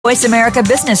Voice America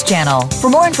Business Channel. For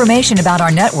more information about our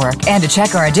network and to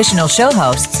check our additional show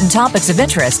hosts and topics of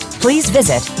interest, please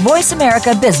visit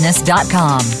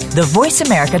voiceamericabusiness.com. The Voice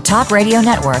America Talk Radio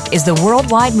Network is the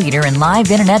worldwide leader in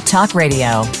live Internet talk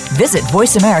radio. Visit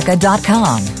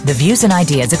voiceamerica.com. The views and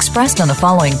ideas expressed on the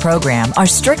following program are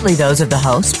strictly those of the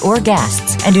host or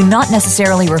guests and do not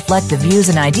necessarily reflect the views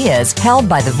and ideas held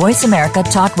by the Voice America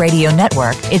Talk Radio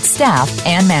Network, its staff,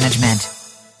 and management.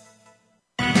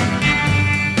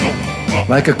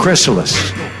 Like a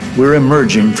chrysalis, we're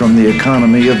emerging from the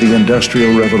economy of the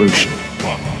Industrial Revolution.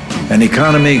 An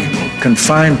economy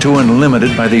confined to and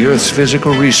limited by the Earth's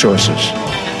physical resources,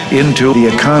 into the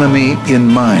economy in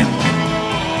mind,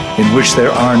 in which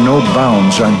there are no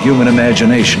bounds on human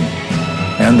imagination,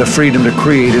 and the freedom to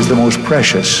create is the most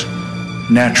precious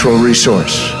natural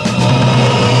resource.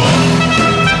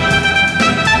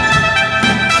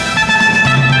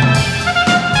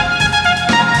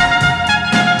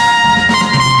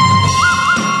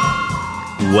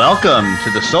 Welcome to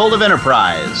the Soul of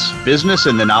Enterprise, Business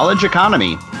in the Knowledge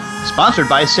Economy, sponsored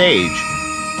by Sage,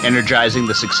 energizing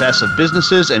the success of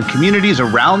businesses and communities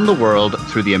around the world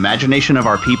through the imagination of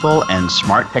our people and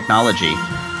smart technology.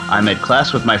 I'm Ed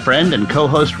Kless with my friend and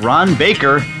co-host Ron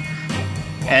Baker.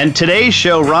 And today's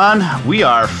show, Ron, we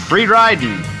are free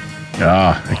riding.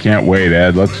 I can't wait,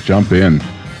 Ed. Let's jump in.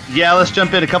 Yeah, let's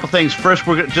jump in. A couple things. First,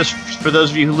 we're just for those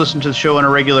of you who listen to the show on a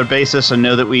regular basis and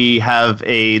know that we have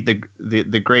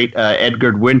the great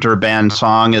Edgar Winter Band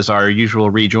song as our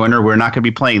usual rejoiner. We're not going to be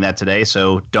playing that today,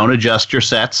 so don't adjust your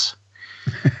sets.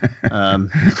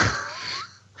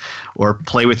 Or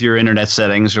play with your internet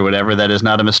settings or whatever. That is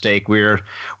not a mistake. We're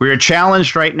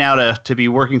challenged right now to be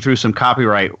working through some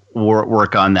copyright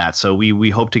work on that. So we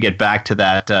hope to get back to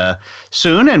that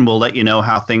soon, and we'll let you know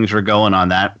how things are going on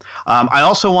that. I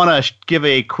also want to give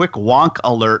a quick wonk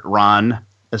alert, Ron,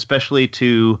 especially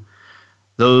to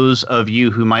those of you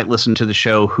who might listen to the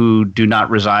show who do not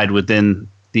reside within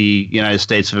the United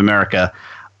States of America.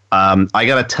 I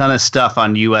got a ton of stuff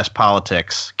on U.S.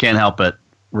 politics. Can't help it.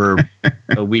 We're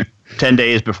a week, 10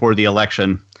 days before the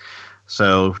election.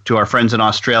 So to our friends in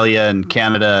Australia and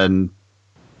Canada and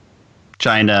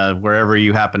China, wherever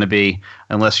you happen to be,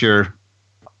 unless you're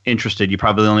interested, you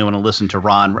probably only want to listen to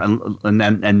Ron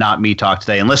and not me talk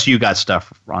today, unless you got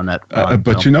stuff on that.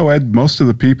 But you know, Ed, most of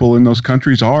the people in those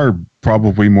countries are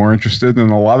probably more interested than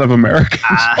a lot of Americans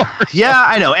are. Yeah,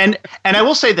 I know. And I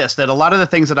will say this, that a lot of the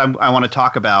things that I want to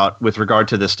talk about with regard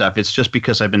to this stuff, it's just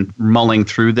because I've been mulling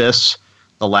through this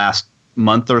the last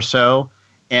month or so,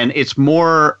 and it's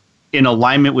more in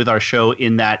alignment with our show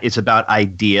in that it's about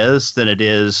ideas than it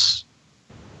is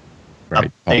a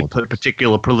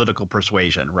particular political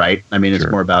persuasion, right? I mean, it's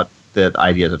more about the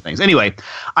ideas of things. Anyway,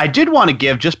 I did want to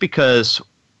give, just because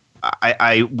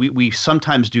we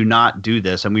sometimes do not do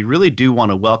this, and we really do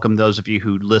want to welcome those of you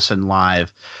who listen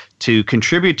live to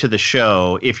contribute to the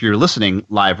show if you're listening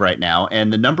live right now.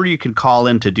 And the number you can call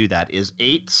in to do that is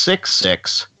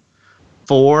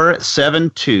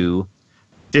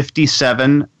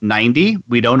 866-472-5790.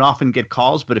 We don't often get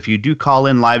calls, but if you do call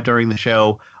in live during the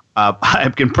show,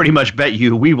 I can pretty much bet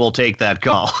you we will take that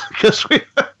call because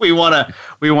we want to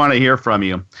hear from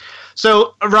you.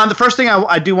 So, Ron, the first thing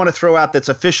I do want to throw out that's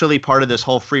officially part of this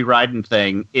whole free riding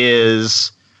thing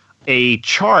is a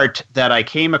chart that I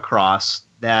came across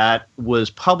that was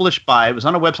published it was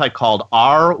on a website called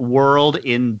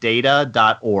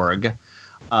ourworldindata.org.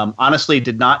 Honestly,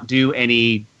 did not do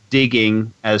any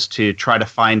digging as to try to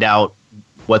find out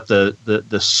what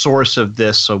the source of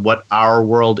this or what Our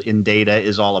World in Data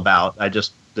is all about.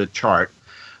 The chart.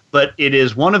 But it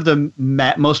is one of the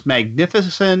most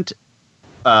magnificent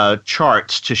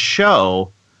charts to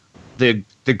show the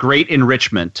great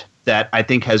enrichment that I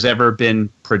think has ever been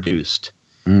produced.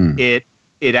 It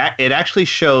actually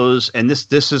shows, and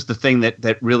this is the thing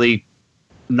that really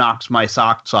knocks my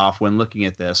socks off when looking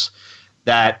at this,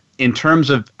 that in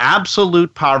terms of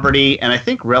absolute poverty, and I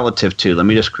think relative to, let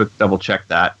me just quick double check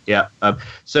that. Yeah.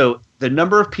 So the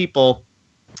number of people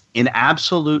in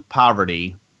absolute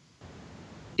poverty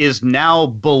is now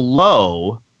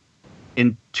below,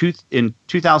 in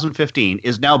 2015,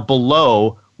 is now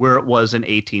below where it was in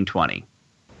 1820.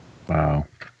 Wow.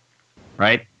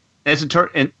 Right? That's in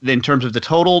terms of the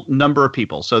total number of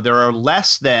people. So there are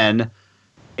less than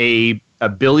a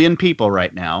billion people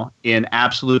right now in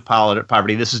absolute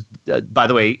poverty. This is, by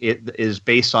the way, it is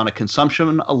based on a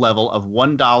consumption level of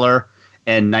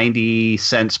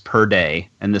 $1.90 per day,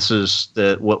 and this is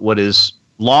what is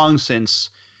long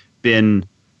since been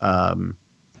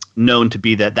known to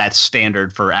be that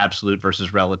standard for absolute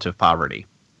versus relative poverty.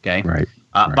 Okay, right.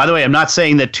 Right. By the way, I'm not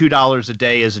saying that $2 a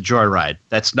day is a joyride.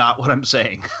 That's not what I'm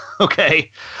saying. Okay,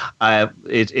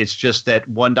 it's just that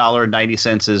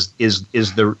 $1.90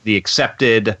 is the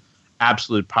accepted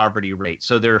absolute poverty rate.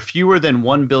 So there are fewer than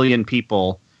 1 billion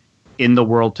people in the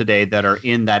world today that are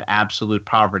in that absolute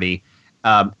poverty.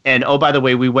 And oh, by the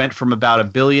way, we went from about 1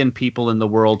 billion people in the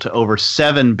world to over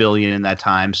 7 billion in that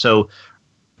time. So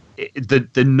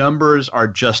the numbers are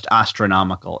just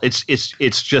astronomical. It's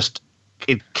just,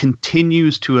 it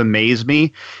continues to amaze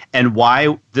me, and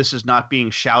why this is not being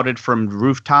shouted from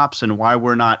rooftops and why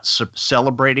we're not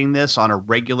celebrating this on a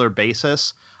regular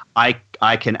basis. I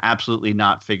can absolutely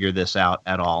not figure this out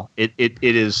at all.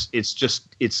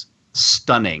 It's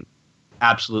stunning.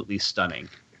 Absolutely stunning.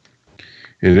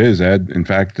 It is, Ed. In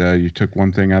fact, you took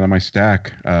one thing out of my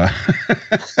stack. Well,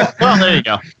 there you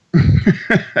go.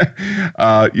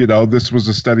 This was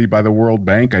a study by the World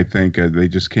Bank, I think. They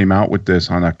just came out with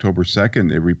this on October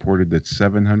 2nd. It reported that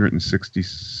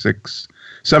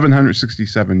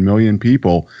 767 million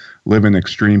people live in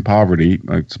extreme poverty.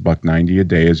 It's $1.90 a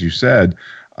day, as you said.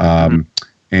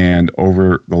 And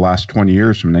over the last 20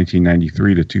 years, from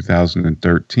 1993 to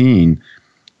 2013,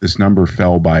 this number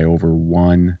fell by over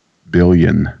 1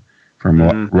 billion,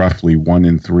 from roughly 1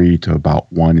 in 3 to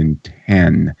about 1 in 10.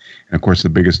 And of course, the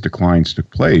biggest declines took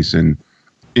place in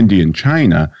India and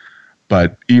China,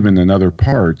 but even in other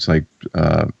parts like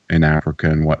in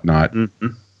Africa and whatnot.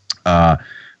 I'm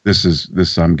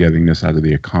getting this out of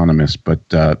The Economist, but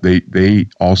they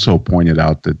also pointed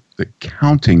out that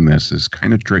counting this is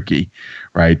kind of tricky,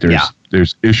 right?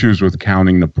 There's issues with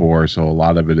counting the poor, so a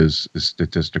lot of it is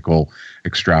statistical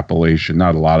extrapolation.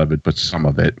 Not a lot of it, but some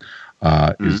of it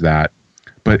is that.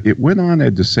 But it went on,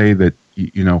 Ed, to say that,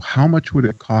 how much would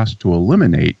it cost to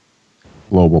eliminate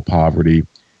global poverty?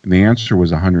 And the answer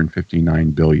was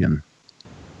 $159 billion.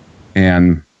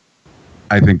 And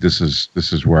I think this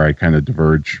is where I kind of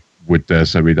diverge with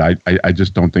this. I mean, I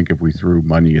just don't think if we threw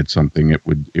money at something, it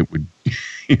would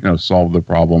solve the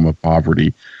problem of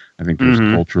poverty. I think there's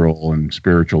cultural and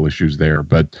spiritual issues there,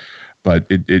 but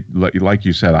it like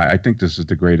you said, I think this is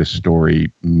the greatest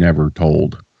story never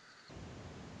told.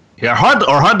 Yeah,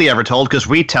 hardly ever told, because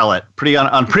we tell it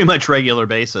on pretty much regular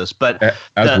basis. But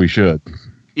as we should.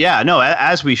 Yeah, no,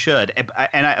 as we should.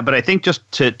 But I think just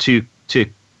to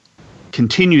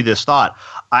continue this thought,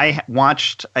 I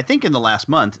watched, I think in the last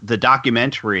month, the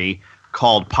documentary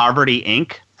called Poverty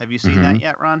Inc. Have you seen that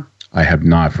yet, Ron? I have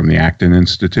not, from the Acton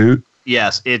Institute.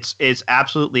 Yes, it's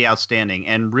absolutely outstanding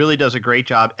and really does a great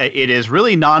job. It is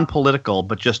really non-political,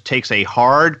 but just takes a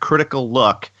hard, critical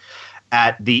look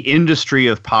at the industry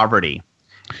of poverty,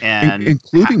 and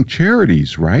including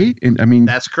charities, right? And I mean,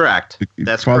 that's correct.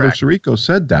 That's Father correct. Sirico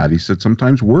said that. He said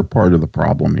sometimes we're part of the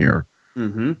problem here.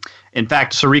 In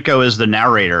fact, Sirico is the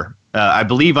narrator. I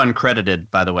believe uncredited,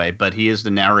 by the way, but he is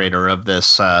the narrator of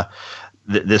this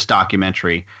this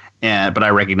documentary. But I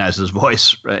recognize his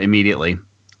voice immediately.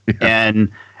 Yeah.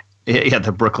 And yeah,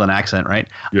 the Brooklyn accent, right?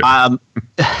 Yeah.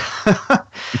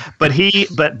 But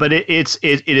it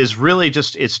is really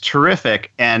just, it's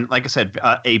terrific. And like I said,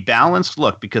 a balanced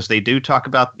look, because they do talk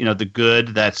about, the good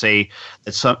that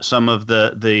some of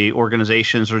the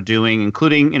organizations are doing,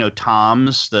 including,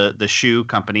 Tom's, the shoe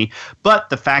company, but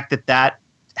the fact that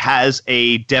has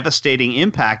a devastating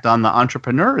impact on the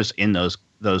entrepreneurs in those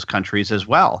countries as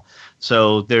well.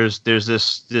 So there's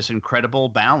this incredible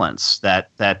balance that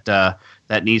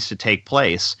needs to take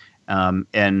place,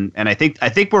 and I think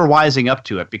we're wising up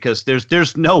to it, because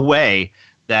there's no way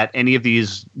that any of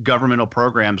these governmental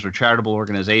programs or charitable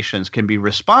organizations can be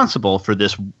responsible for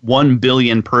this 1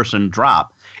 billion person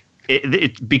drop,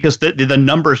 because the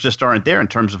numbers just aren't there in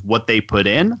terms of what they put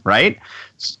in, right?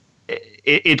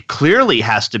 It clearly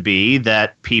has to be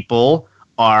that people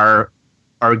are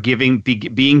being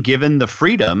given the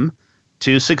freedom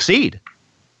to succeed.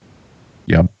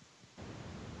 Yep.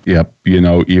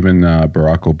 Even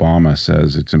Barack Obama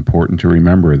says it's important to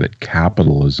remember that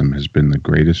capitalism has been the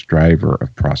greatest driver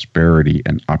of prosperity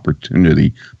and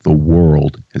opportunity the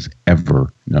world has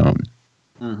ever known.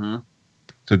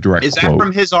 It's a direct quote. Is that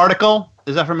from his article?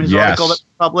 Is that from his article that was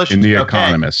published? In The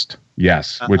Economist.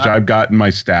 Yes, which I've got in my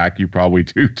stack. You probably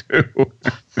do too.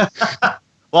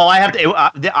 Well, I have to.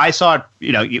 I saw it.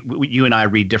 You and I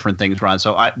read different things, Ron.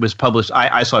 So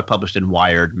I saw it published in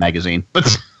Wired magazine.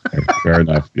 But fair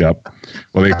enough. Yep.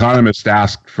 Well, The Economist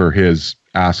asked for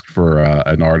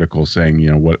an article saying,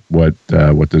 what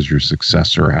does your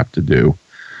successor have to do?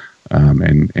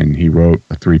 And he wrote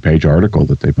a 3-page article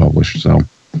that they published. So.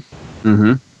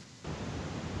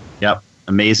 Yep.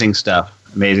 Amazing stuff.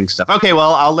 Okay.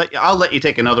 Well, I'll let you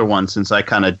take another one, since I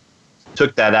kind of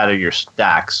took that out of your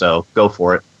stack, so go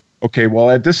for it. Okay,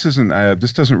 well, this isn't.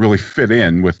 This doesn't really fit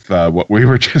in with what we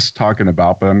were just talking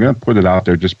about, but I'm going to put it out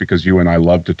there just because you and I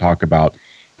love to talk about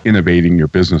innovating your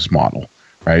business model,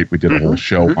 right? We did a whole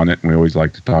show on it, and we always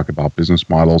like to talk about business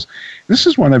models. This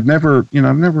is one I've never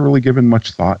really given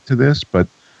much thought to this, but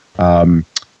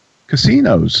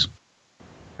casinos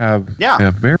have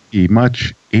a very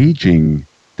much aging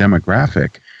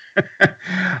demographic.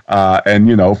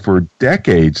 And, for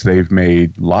decades, they've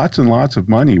made lots and lots of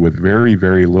money with very,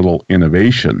 very little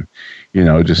innovation,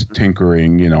 just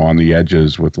tinkering, on the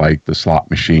edges with like the slot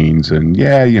machines. And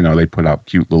they put out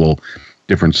cute little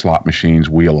different slot machines,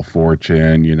 Wheel of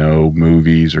Fortune,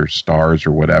 movies or stars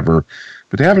or whatever.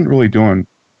 But they haven't really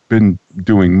been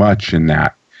doing much in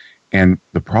that. And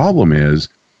the problem is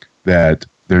that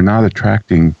they're not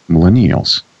attracting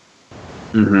millennials.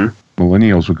 Mm-hmm.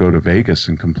 Millennials would go to Vegas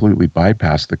and completely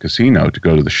bypass the casino to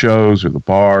go to the shows or the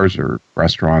bars or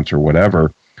restaurants or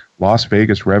whatever. Las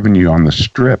Vegas revenue on the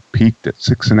Strip peaked at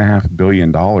 $6.5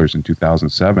 billion in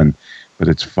 2007, but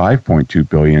it's $5.2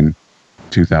 billion in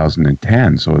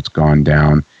 2010, so it's gone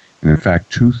down. And in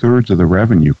fact, 2/3 of the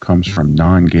revenue comes from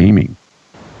non-gaming,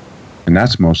 and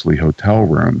that's mostly hotel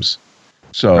rooms.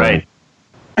 So right.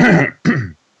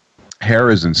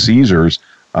 Harrah's and Caesars,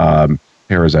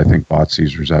 Harrah's, I think, bought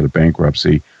Caesars out of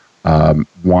bankruptcy. The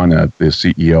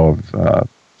CEO of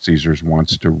Caesars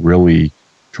wants to really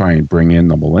try and bring in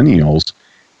the millennials,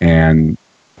 and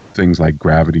things like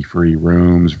gravity-free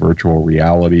rooms, virtual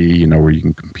reality, where you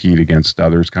can compete against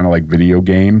others, kind of like video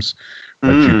games,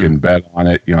 but you can bet on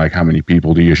it, like how many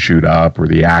people do you shoot up, or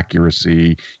the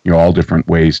accuracy, all different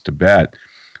ways to bet.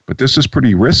 But this is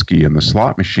pretty risky, and the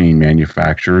slot machine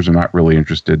manufacturers are not really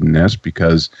interested in this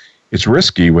because it's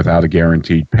risky without a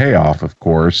guaranteed payoff, of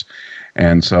course.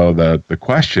 And so the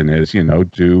question is,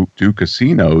 do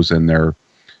casinos and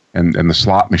the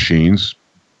slot machines,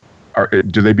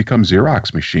 do they become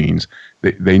Xerox machines?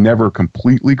 They never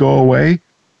completely go away,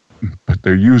 but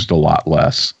they're used a lot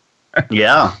less.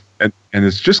 Yeah. And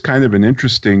it's just kind of an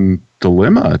interesting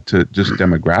dilemma to just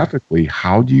demographically.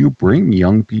 How do you bring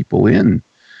young people in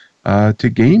to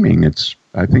gaming?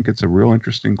 I think it's a real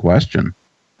interesting question.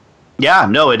 Yeah,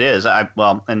 no, it is.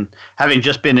 And having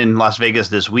just been in Las Vegas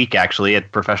this week, actually,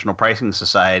 at Professional Pricing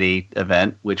Society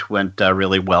event, which went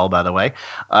really well, by the way.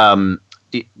 I'm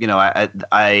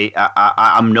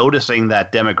noticing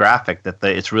that demographic that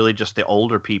it's really just the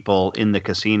older people in the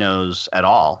casinos at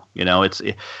all.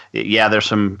 There's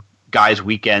some guys'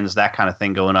 weekends, that kind of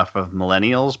thing going off of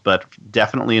millennials, but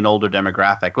definitely an older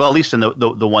demographic. Well, at least in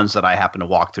the ones that I happen to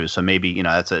walk through. So maybe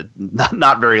that's a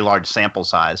not very large sample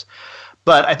size.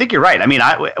 But I think you're right. I mean,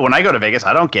 when I go to Vegas,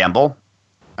 I don't gamble.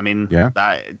 I mean,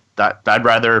 I'd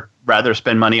rather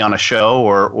spend money on a show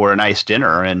or a nice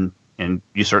dinner, and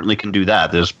you certainly can do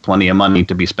that. There's plenty of money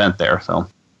to be spent there. So,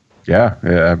 yeah,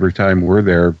 every time we're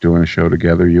there doing a show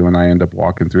together, you and I end up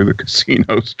walking through the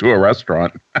casinos to a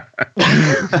restaurant.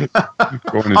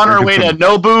 On our way to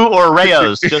Nobu or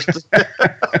Rayo's, just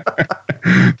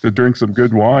to drink some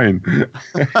good wine.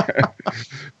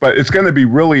 But it's going to be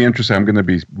really interesting. I'm going to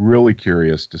be really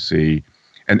curious to see.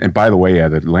 And by the way,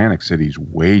 Atlantic City's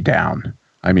way down.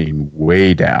 I mean,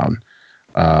 way down,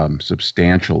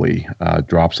 substantially.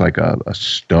 Drops like a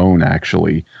stone,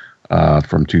 actually,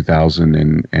 from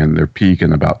 2000 and their peak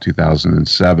in about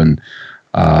 2007.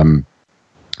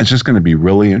 It's just going to be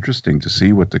really interesting to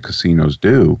see what the casinos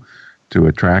do to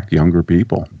attract younger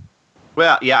people.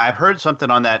 Well, yeah, I've heard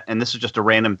something on that, and this is just a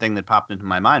random thing that popped into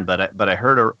my mind. But I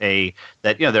heard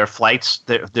that there are flights,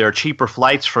 there are cheaper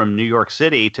flights from New York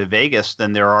City to Vegas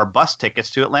than there are bus tickets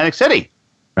to Atlantic City.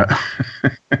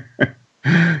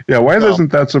 Yeah, why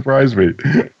doesn't that surprise me?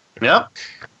 Yep.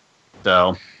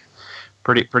 So,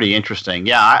 pretty interesting.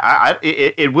 Yeah,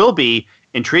 it will be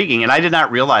intriguing, and I did not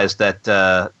realize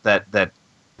that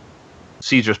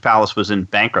Caesar's Palace was in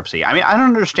bankruptcy. I mean, I don't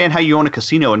understand how you own a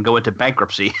casino and go into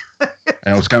bankruptcy.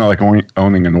 And it's kind of like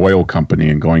owning an oil company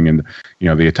and going in.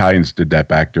 The Italians did that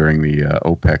back during the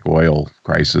OPEC oil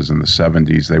crisis in the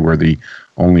 70s. They were the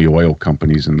only oil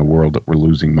companies in the world that were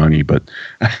losing money. But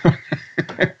I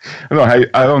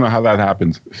don't know how that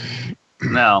happens.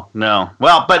 No.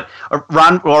 Well, but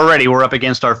Ron, already we're up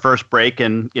against our first break,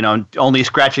 and only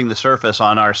scratching the surface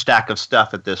on our stack of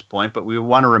stuff at this point. But we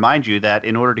want to remind you that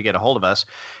in order to get a hold of us,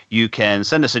 you can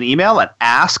send us an email at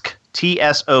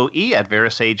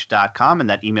tsoe@verisage.com, and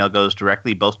that email goes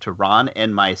directly both to Ron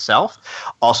and myself.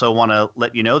 Also want to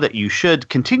let you know that you should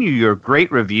continue your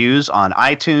great reviews on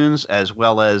iTunes as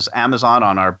well as Amazon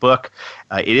on our book.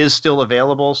 It is still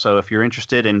available, so if you're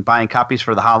interested in buying copies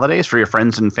for the holidays for your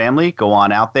friends and family, go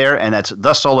on out there, and that's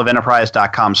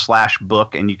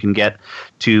thesoulofenterprise.com/book, and you can get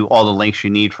to all the links you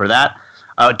need for that.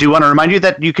 Do want to remind you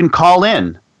that you can call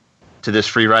in to this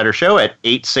Free Rider Show at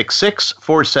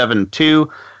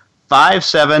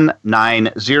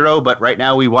 866-472-5790, but right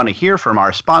now we want to hear from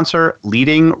our sponsor,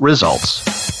 Leading Results.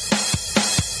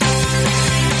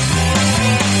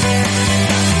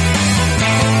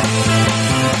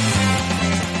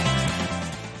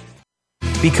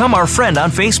 Become our friend on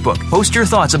Facebook. Post your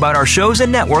thoughts about our shows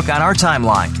and network on our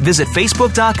timeline. Visit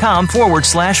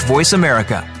facebook.com/Voice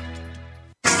America.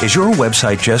 Is your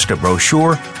website just a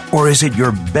brochure, or is it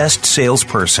your best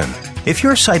salesperson? If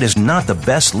your site is not the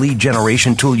best lead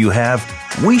generation tool you have,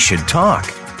 we should talk.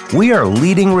 We are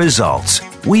Leading Results.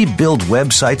 We build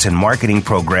websites and marketing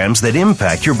programs that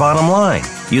impact your bottom line.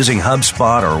 Using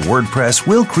HubSpot or WordPress,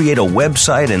 we'll create a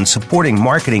website and supporting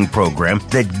marketing program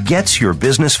that gets your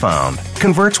business found,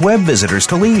 converts web visitors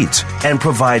to leads, and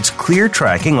provides clear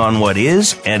tracking on what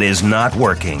is and is not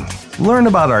working. Learn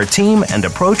about our team and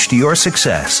approach to your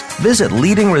success. Visit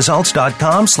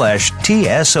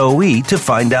leadingresults.com/TSOE to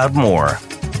find out more.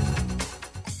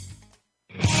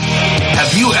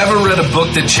 Have you ever read a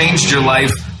book that changed your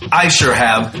life? I sure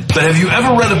have. But have you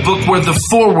ever read a book where the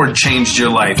foreword changed your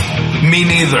life? Me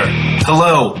neither.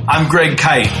 Hello, I'm Greg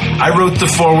Kite. I wrote the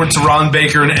foreword to Ron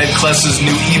Baker and Ed Kless's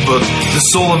new ebook, The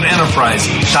Soul of Enterprise,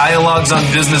 Dialogues on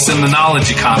Business and the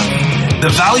Knowledge Economy. The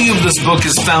value of this book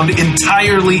is found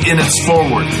entirely in its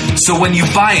foreword. So when you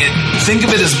buy it, think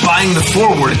of it as buying the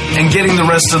foreword and getting the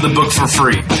rest of the book for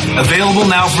free. Available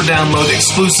now for download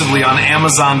exclusively on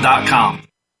Amazon.com.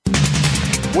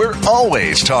 We're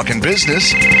always talking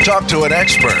business. Talk to an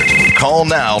expert. Call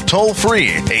now toll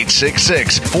free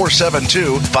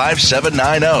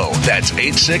 866-472-5790. That's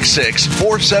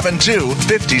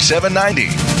 866-472-5790.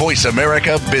 Voice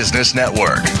America Business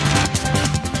Network.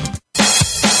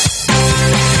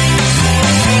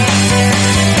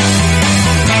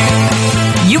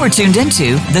 You are tuned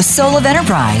into The Soul of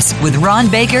Enterprise with Ron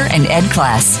Baker and Ed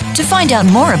Kless. To find out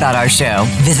more about our show,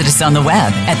 visit us on the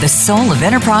web at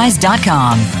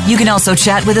thesoulofenterprise.com. You can also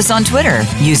chat with us on Twitter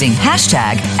using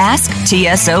hashtag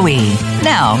AskTSOE.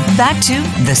 Now, back to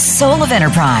The Soul of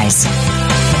Enterprise.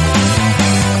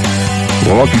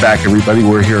 Well, welcome back, everybody.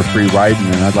 We're here free riding,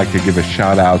 and I'd like to give a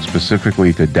shout out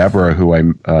specifically to Deborah, who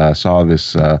I saw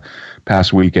this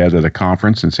past weekend at a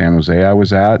conference in San Jose I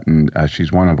was at, and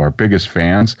she's one of our biggest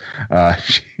fans.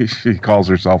 She calls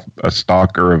herself a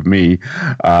stalker of me,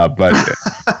 but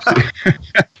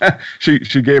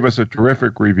she gave us a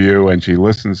terrific review, and she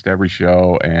listens to every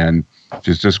show, and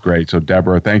she's just great. So,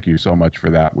 Deborah, thank you so much for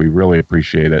that. We really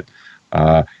appreciate it.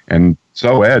 And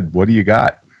so, Ed, what do you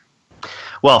got?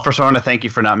 Well, first I want to thank you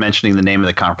for not mentioning the name of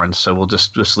the conference, so we'll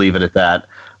just leave it at that.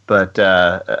 But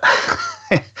well,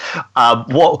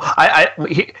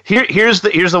 here's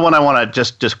the one I want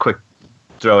to just quick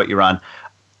throw at you, Ron.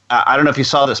 I don't know if you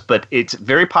saw this, but it's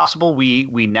very possible we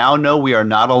now know we are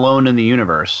not alone in the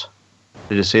universe.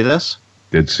 Did you see this?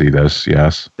 Did see this,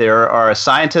 yes. There are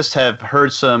scientists have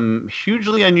heard some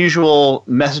hugely unusual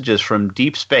messages from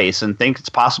deep space and think it's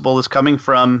possible it's coming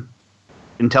from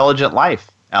intelligent life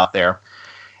out there.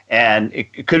 And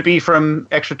it could be from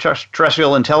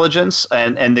extraterrestrial intelligence,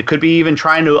 and it could be even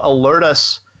trying to alert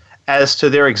us as to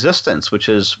their existence, which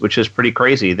is pretty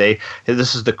crazy.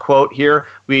 This is the quote here.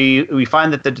 We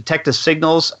find that the detected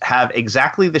signals have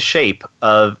exactly the shape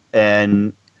of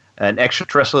an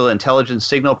extraterrestrial intelligence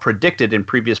signal predicted in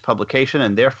previous publication,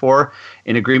 and therefore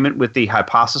in agreement with the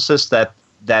hypothesis that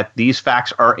these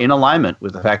facts are in alignment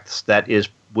with the facts that is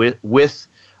with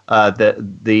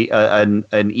an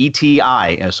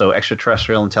ETI, so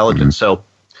extraterrestrial intelligence. So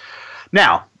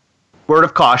now, word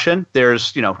of caution,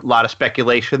 there's a lot of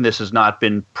speculation. This has not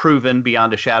been proven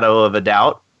beyond a shadow of a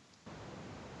doubt.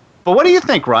 But what do you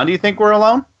think, Ron? Do you think we're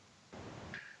alone?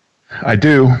 I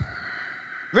do.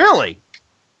 Really?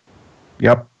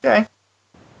 Yep. Okay.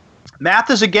 Math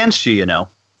is against you,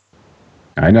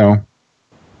 I know.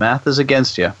 Math is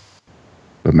against you.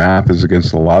 But math is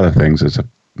against a lot of things. It's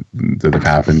that have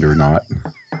happened or not.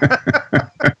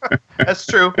 That's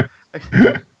true.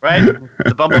 Right?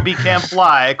 The bumblebee can't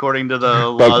fly according to the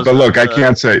laws. But look, I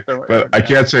can't say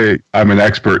I'm an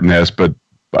expert in this, but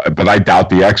I doubt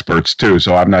the experts too,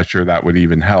 so I'm not sure that would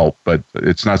even help. But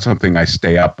it's not something I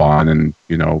stay up on and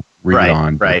read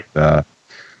on. Right. But,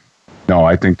 no,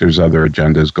 I think there's other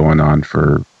agendas going on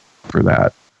for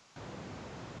that.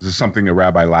 This is something that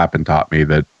Rabbi Lappin taught me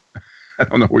that I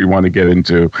don't know what we want to get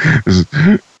into.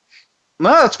 No,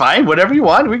 that's fine. Whatever you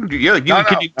want. We can.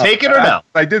 Can you take it or no?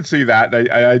 I did see that.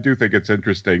 I do think it's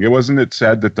interesting. It wasn't it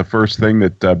said that the first thing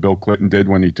that Bill Clinton did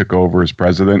when he took over as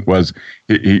president was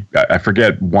he I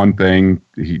forget one thing.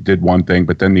 He did one thing,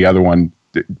 but then the other one.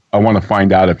 I want to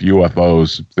find out if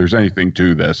UFOs, if there's anything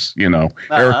to this.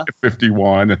 Area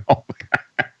 51 and all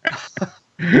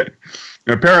that.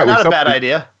 Apparently, not a bad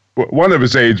idea. One of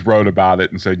his aides wrote about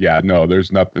it and said, "Yeah, no,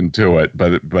 there's nothing to it."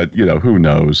 But who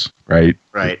knows, right?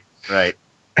 Right.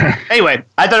 Anyway,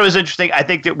 I thought it was interesting. I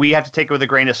think that we have to take it with a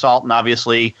grain of salt and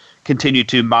obviously continue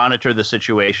to monitor the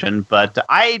situation. But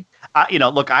I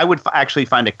would actually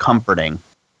find it comforting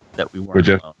that we weren't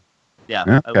alone.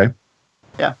 Yeah. Okay.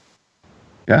 Yeah.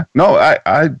 Yeah. No,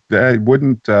 I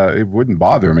wouldn't. It wouldn't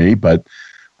bother me, but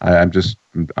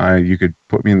you could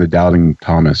put me in the doubting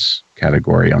Thomas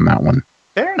category on that one.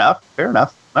 Fair enough.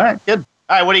 All right. Good.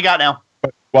 All right. What do you got now?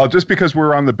 Well, just because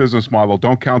we're on the business model,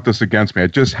 don't count this against me. I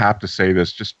just have to say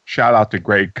this. Just shout out to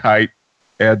Greg Kite.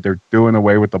 Ed, they're doing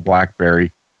away with the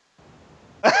BlackBerry.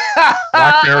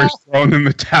 BlackBerry's thrown in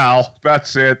the towel.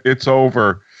 That's it. It's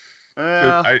over.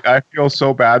 I feel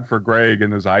so bad for Greg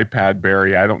and his iPad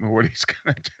Berry. I don't know what he's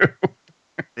going to do.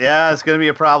 Yeah, it's going to be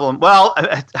a problem. Well,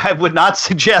 I would not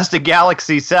suggest a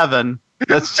Galaxy 7.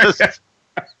 That's just...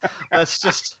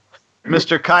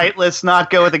 Mr. Kite, let's not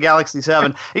go with the Galaxy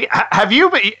 7. Have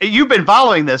you've been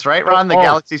following this, right, Ron? The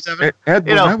Galaxy 7. Ed,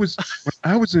 when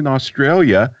I was in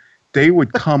Australia, they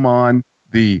would come on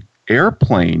the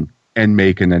airplane and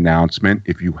make an announcement.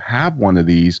 If you have one of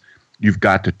these, you've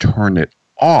got to turn it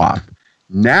off.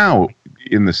 Now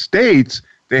in the States,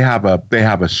 they have a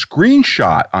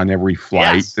screenshot on every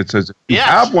flight that says if you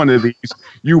have one of these,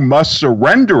 you must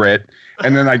surrender it.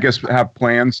 And then I guess have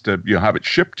plans to have it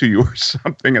shipped to you or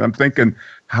something. And I'm thinking,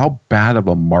 how bad of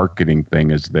a marketing thing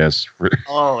is this?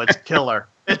 It's killer.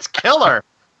 It's killer.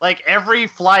 Like every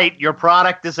flight, your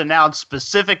product is announced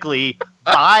specifically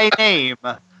by name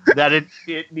that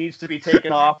it needs to be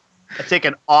taken off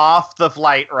the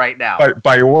flight right now.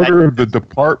 By order of the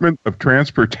Department of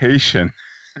Transportation.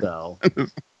 So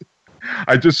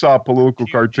I just saw a political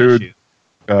cartoon.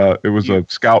 It was a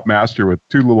scoutmaster with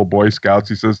two little Boy Scouts.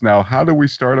 He says, "Now, how do we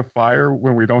start a fire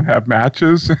when we don't have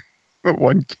matches?"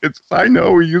 One kid says, "I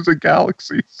know, we use a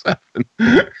Galaxy 7.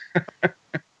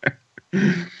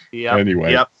 Yeah.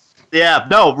 Anyway. Yep. Yeah.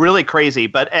 No, really crazy.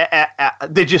 But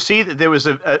did you see that there was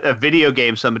a video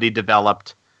game somebody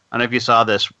developed? I don't know if you saw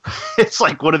this. It's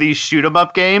like one of these shoot 'em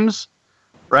up games,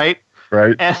 right?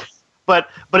 Right. But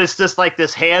it's just like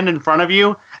this hand in front of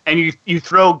you, and you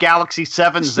throw Galaxy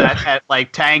 7s at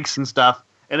like tanks and stuff,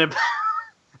 and it,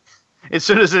 as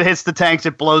soon as it hits the tanks,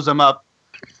 it blows them up.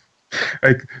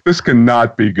 Like, this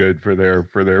cannot be good for their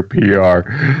PR.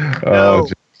 No.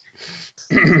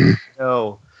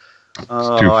 No.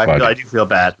 Oh, I do feel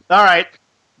bad. All right.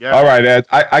 Yeah. All right, Ed.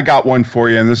 I got one for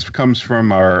you, and this comes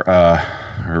from our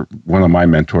one of my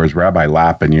mentors, Rabbi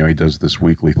Lappin. He does this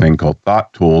weekly thing called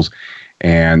Thought Tools.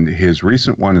 And his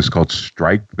recent one is called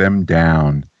Strike Them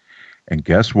Down. And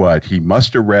guess what? He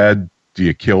must have read Do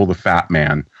You Kill the Fat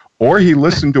Man? Or he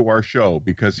listened to our show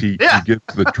because he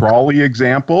gets the trolley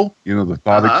example, the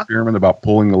thought experiment about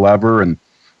pulling the lever and,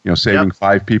 saving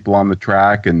 5 people on the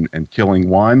track and killing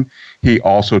one. He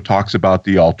also talks about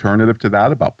the alternative to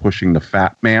that, about pushing the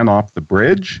fat man off the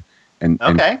bridge and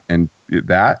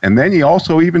that. And then he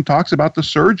also even talks about the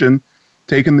surgeon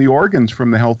taking the organs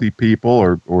from the healthy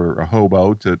people or a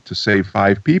hobo to save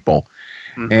 5 people.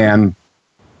 Mm-hmm. And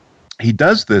he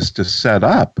does this to set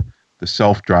up the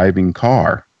self-driving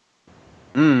car,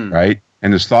 right?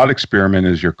 And his thought experiment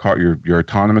is your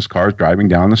autonomous car is driving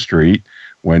down the street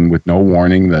when, with no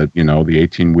warning, the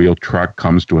 18-wheel truck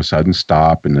comes to a sudden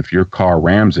stop, and if your car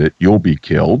rams it, you'll be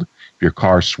killed. If your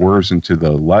car swerves into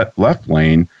the left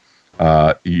lane,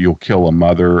 you'll kill a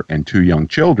mother and 2 young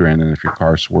children, and if your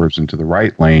car swerves into the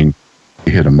right lane,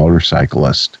 you hit a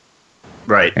motorcyclist.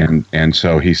 Right. And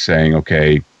so he's saying,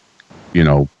 okay,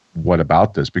 what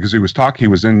about this? Because he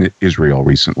was in Israel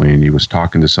recently, and he was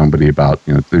talking to somebody about,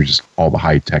 there's just all the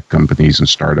high-tech companies and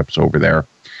startups over there.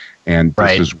 And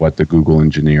this is what the Google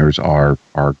engineers are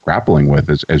grappling with,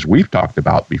 as we've talked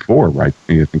about before, right?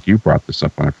 I think you brought this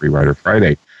up on a Free Rider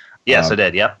Friday. Yes, I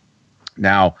did, yep.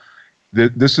 Now,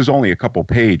 this is only a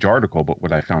couple-page article, but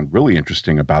what I found really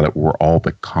interesting about it were all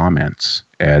the comments,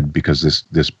 Ed, because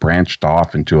this branched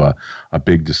off into a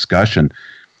big discussion.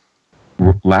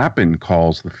 Lappin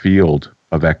calls the field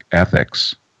of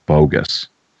ethics bogus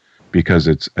because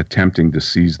it's attempting to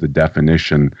seize the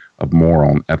definition of moral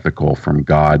and ethical from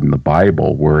God and the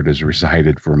Bible, where it has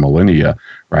resided for millennia,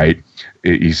 right?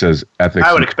 He says ethics.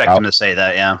 I would expect him to say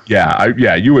that, yeah.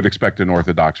 Yeah, you would expect an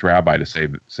Orthodox rabbi to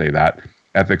say that.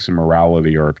 Ethics and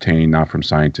morality are obtained not from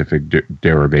scientific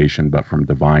derivation, but from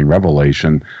divine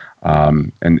revelation.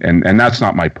 And that's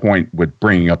not my point with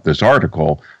bringing up this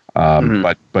article.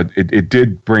 But it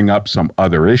did bring up some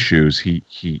other issues.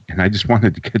 He and I just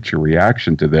wanted to get your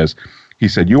reaction to this. He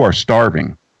said, "You are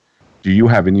starving. Do you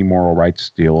have any moral right to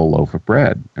steal a loaf of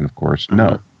bread?" And of course,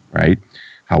 no, right?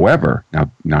 However,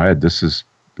 now Ed, this is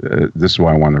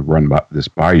why I want to run this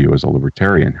by you as a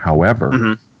libertarian.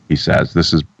 However, he says,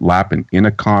 this is Lappin in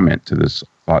a comment to this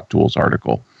Thought Tools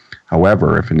article.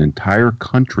 However, if an entire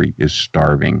country is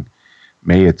starving,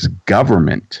 may its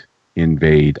government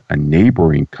invade a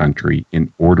neighboring country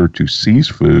in order to seize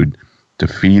food to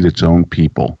feed its own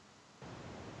people.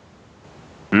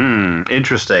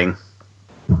 Interesting.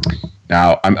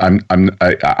 Now,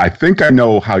 I think I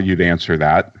know how you'd answer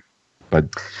that, but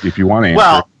if you want to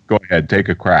answer, go ahead, take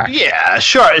a crack. Yeah,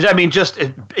 sure. I mean, just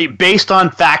based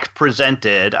on fact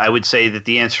presented, I would say that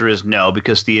the answer is no,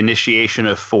 because the initiation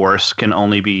of force can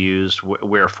only be used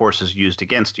where force is used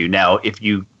against you. Now, if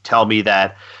you tell me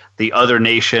that the other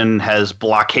nation has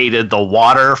blockaded the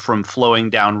water from flowing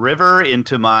downriver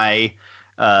into my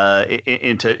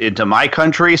into my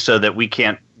country so that we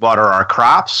can't water our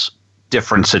crops,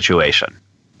 different situation.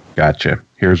 Gotcha.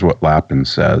 Here's what Lappin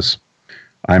says.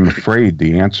 I'm afraid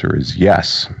the answer is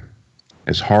yes.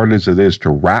 As hard as it is to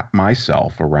wrap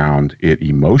myself around it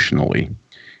emotionally,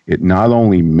 it not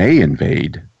only may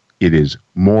invade, it is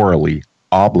morally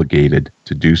obligated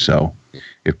to do so.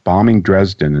 If bombing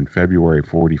Dresden in February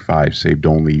 1945 saved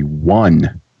only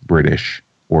one British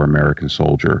or American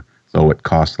soldier, though it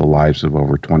cost the lives of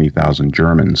over 20,000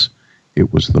 Germans,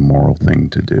 it was the moral thing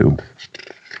to do.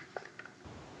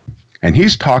 And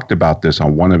he's talked about this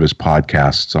on one of his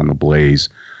podcasts on The Blaze.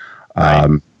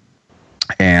 And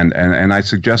I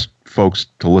suggest folks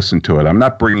to listen to it. I'm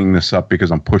not bringing this up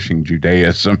because I'm pushing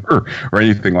Judaism or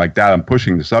anything like that. I'm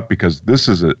pushing this up because this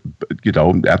is a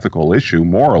ethical issue,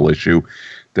 moral issue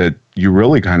that you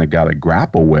really kind of got to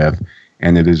grapple with.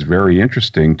 And it is very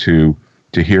interesting to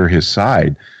hear his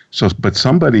side. So, but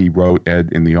somebody wrote,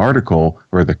 Ed, in the article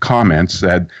or the comments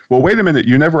said, well, wait a minute,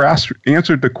 you never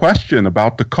answered the question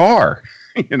about the car.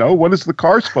 What is the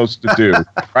car supposed to do?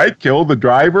 Right? Kill the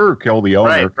driver or kill the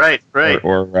owner? Right.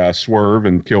 Or swerve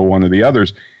and kill one of the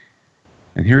others.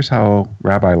 And here's how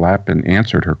Rabbi Lappin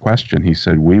answered her question. He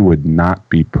said, we would not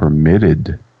be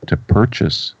permitted to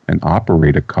purchase and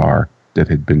operate a car that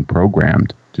had been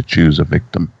programmed to choose a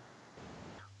victim.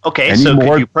 Okay, so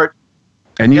could you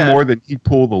more than he'd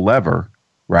pull the lever,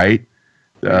 right?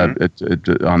 On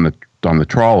the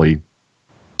trolley,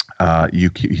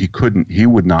 he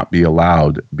would not be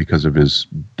allowed, because of his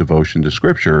devotion to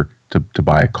Scripture, to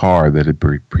buy a car that had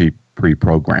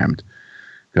pre-programmed.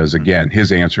 Because again,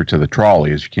 his answer to the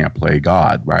trolley is you can't play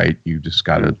God, right? You just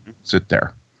got to sit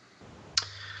there.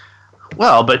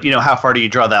 Well, but how far do you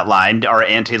draw that line? Are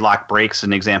anti-lock brakes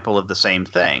an example of the same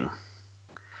thing?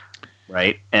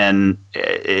 Right? And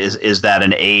is that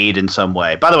an aid in some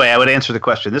way? By the way, I would answer the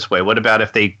question this way. What about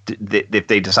if they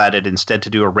decided instead to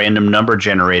do a random number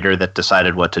generator that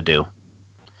decided what to do?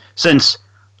 Since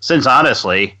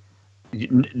honestly,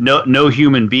 no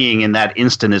human being in that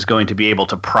instant is going to be able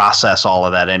to process all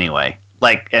of that anyway.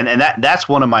 And that's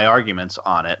one of my arguments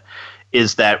on it,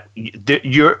 is that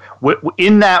you're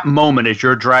in that moment as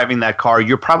you're driving that car,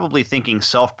 you're probably thinking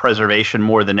self-preservation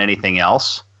more than anything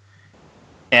else.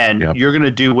 And you're going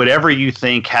to do whatever you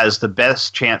think has the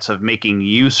best chance of making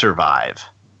you survive.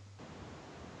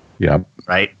 Yep.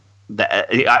 Right?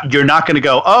 You're not going to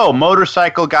go, oh,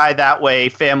 motorcycle guy that way,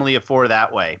 family of four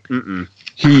that way. Mm-mm.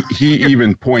 He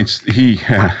even points he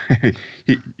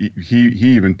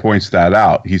even points that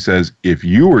out. He says, if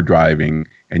you were driving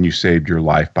and you saved your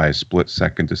life by a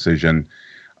split-second decision,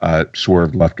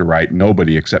 swerved left or right,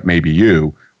 nobody except maybe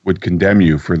you would condemn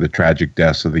you for the tragic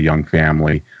deaths of the young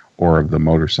family or of the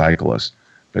motorcyclist.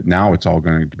 But now it's all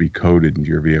going to be coded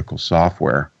into your vehicle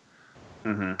software.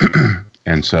 Mm-hmm.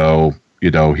 And so,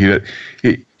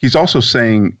 he's also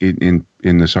saying in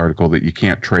this article that you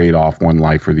can't trade off one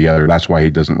life for the other. That's why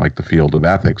he doesn't like the field of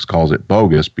ethics, calls it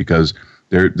bogus, because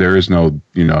there is no,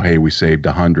 hey, we saved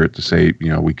 100 to say,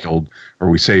 we killed, or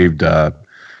we saved,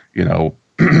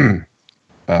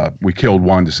 we killed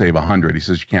one to save 100. He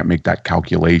says you can't make that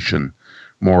calculation,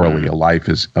 morally, a life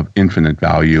is of infinite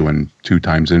value, and 2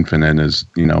 times infinite is,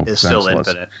 is still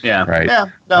infinite. Yeah. Right. Yeah.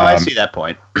 No, I see that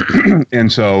point.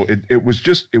 And so it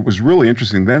was really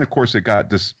interesting. Then, of course, it got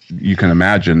this, you can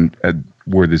imagine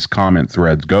where this comment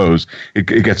thread goes, it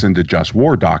gets into just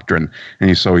war doctrine.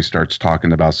 And so he starts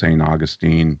talking about St.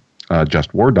 Augustine,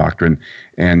 just war doctrine.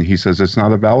 And he says it's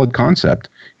not a valid concept.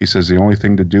 He says the only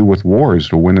thing to do with war is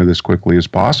to win it as quickly as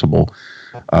possible,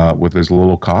 with as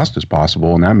little cost as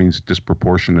possible. And that means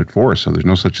disproportionate force. So there's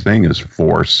no such thing as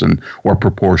force or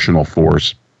proportional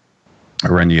force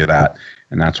or any of that.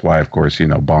 And that's why, of course,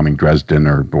 bombing Dresden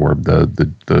or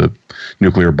the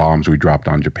nuclear bombs we dropped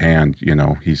on Japan,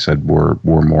 he said were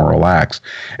more relaxed.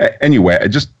 Anyway,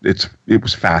 it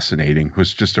was fascinating. It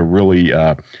was just a really,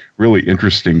 really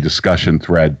interesting discussion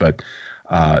thread. But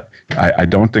I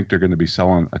don't think they're going to be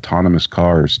selling autonomous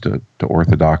cars to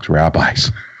Orthodox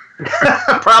rabbis.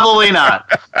 Probably not.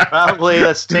 Probably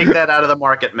let's take that out of the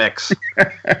market mix.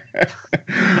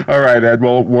 All right, Ed.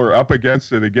 Well, we're up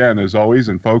against it again, as always.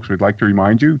 And folks, we'd like to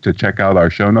remind you to check out our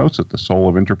show notes at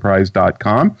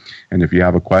thesoulofenterprise.com. And if you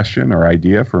have a question or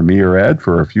idea for me or Ed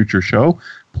for a future show,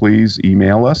 please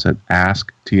email us at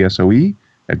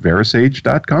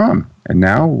asktsoe@verisage.com. And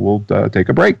now we'll take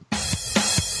a break.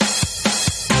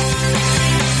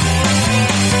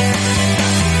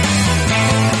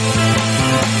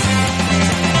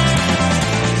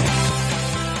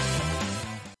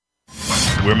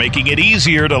 We're making it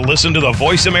easier to listen to the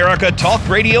Voice America Talk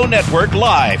Radio Network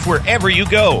live wherever you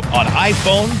go on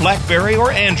iPhone, BlackBerry,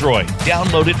 or Android.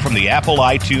 Download it from the Apple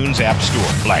iTunes App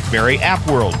Store, BlackBerry App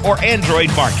World, or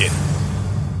Android Market.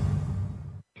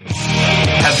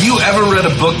 Have you ever read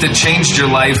a book that changed your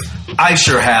life? I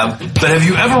sure have. But have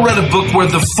you ever read a book where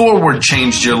the foreword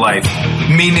changed your life?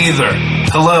 Me neither.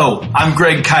 Hello, I'm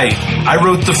Greg Kite. I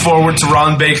wrote the foreword to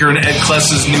Ron Baker and Ed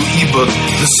Kless's new ebook,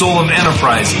 The Soul of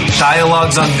Enterprise,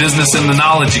 Dialogues on Business and the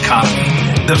Knowledge Economy.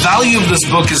 The value of this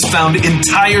book is found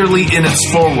entirely in its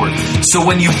foreword. So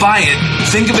when you buy it,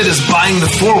 think of it as buying the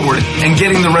foreword and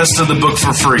getting the rest of the book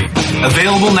for free.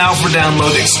 Available now for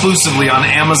download exclusively on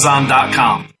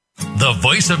Amazon.com. The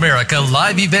Voice America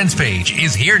Live Events page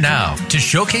is here now to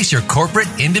showcase your corporate,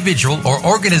 individual, or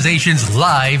organization's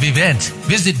live event.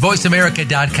 Visit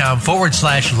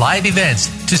voiceamerica.com/live events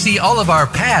to see all of our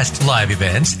past live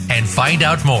events and find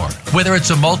out more. Whether it's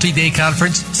a multi-day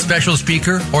conference, special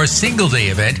speaker, or single-day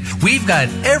event, we've got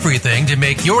everything to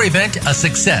make your event a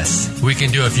success. We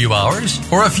can do a few hours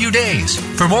or a few days.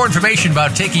 For more information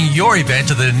about taking your event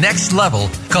to the next level,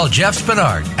 call Jeff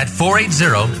Spinard at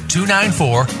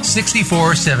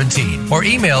 480-294-6417 or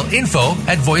email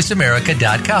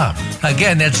info@voiceamerica.com.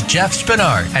 Again, that's Jeff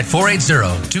Spinard at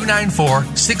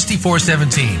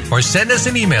 480-294-6417 or send us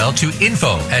an email to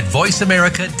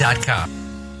info@voiceamerica.com.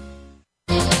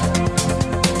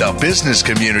 The business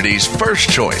community's first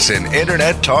choice in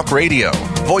Internet Talk Radio,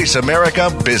 Voice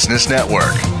America Business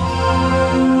Network.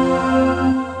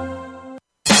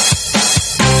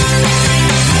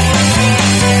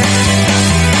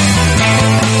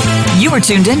 You are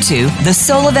tuned into The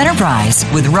Soul of Enterprise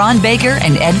with Ron Baker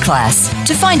and Ed Kless.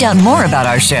 To find out more about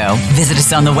our show, visit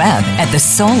us on the web at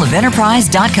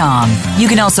thesoulofenterprise.com. You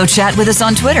can also chat with us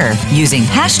on Twitter using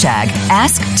hashtag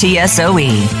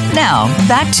AskTSOE. Now,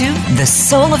 back to The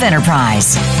Soul of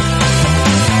Enterprise.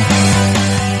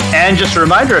 And just a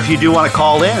reminder, if you do want to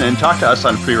call in and talk to us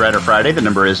on Free Rider Friday, the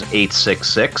number is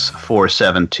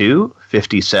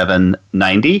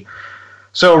 866-472-5790.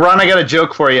 So, Ron, I got a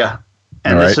joke for you.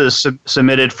 And this is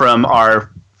submitted from our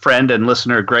friend and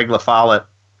listener, Greg LaFollette.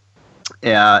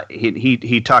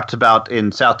 He talked about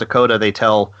in South Dakota, they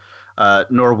tell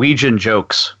Norwegian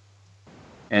jokes.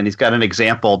 And he's got an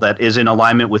example that is in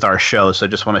alignment with our show. So I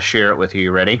just want to share it with you.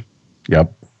 You ready?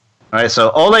 Yep. All right.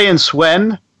 So Ole and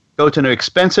Sven go to an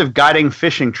expensive guiding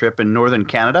fishing trip in northern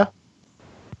Canada.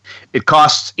 It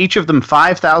costs each of them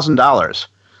 $5,000.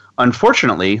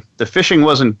 Unfortunately, the fishing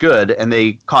wasn't good and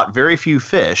they caught very few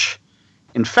fish.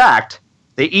 In fact,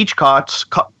 they each caught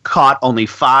only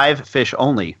 5 fish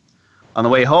only. On the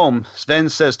way home, Sven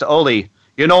says to Ole,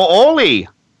 "You know, Ole,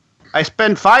 I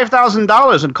spent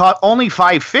 $5,000 and caught only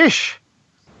 5 fish.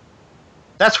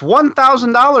 That's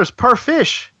 $1,000 per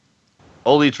fish."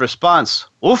 Ole's response,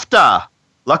 "Oofta,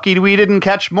 lucky we didn't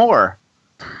catch more."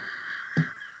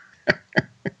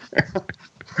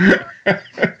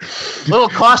 Little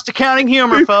cost accounting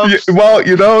humor, folks. Well,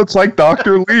 it's like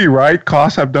Dr. Lee, right?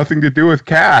 Costs have nothing to do with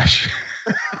cash.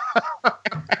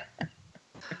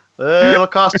 Little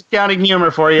cost accounting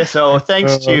humor for you. So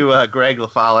thanks to Greg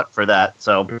LaFollette for that.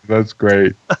 So that's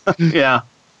great. Yeah.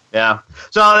 Yeah.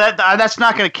 So that's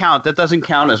not going to count. That doesn't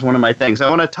count as one of my things. I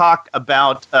want to talk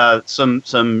about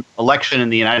some election in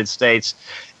the United States.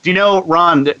 Do you know,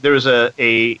 Ron, there was a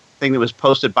thing that was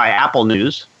posted by Apple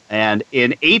News, and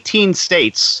in 18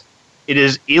 states, it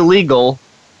is illegal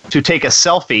to take a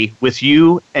selfie with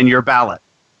you and your ballot.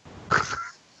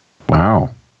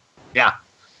 Wow. Yeah.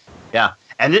 Yeah.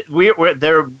 And we're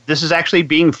there. This is actually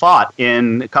being fought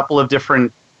in a couple of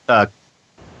different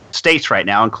states right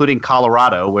now, including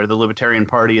Colorado, where the Libertarian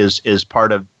Party is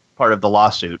part of the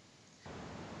lawsuit.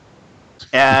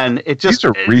 And it just these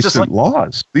are recent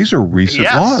laws. These are recent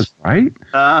laws, right?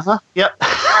 Yep.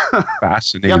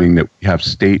 Fascinating that we have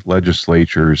state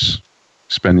legislatures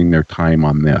spending their time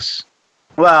on this.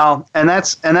 Well, and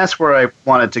that's where I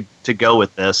wanted to go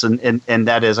with this, and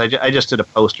that is I just did a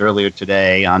post earlier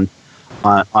today on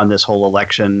this whole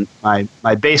election.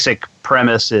 My basic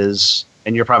premise is,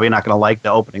 and you're probably not going to like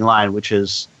the opening line, which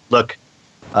is, look,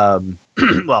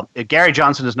 well, Gary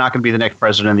Johnson is not going to be the next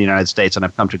president of the United States, and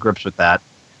I've come to grips with that.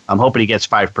 I'm hoping he gets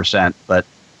 5%, but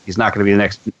he's not going to be the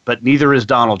next. But neither is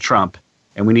Donald Trump,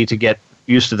 and we need to get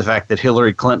used to the fact that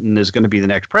Hillary Clinton is going to be the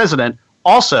next president.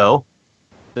 Also,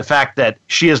 the fact that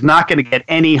she is not going to get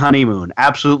any honeymoon,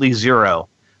 absolutely zero.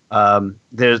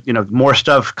 There's more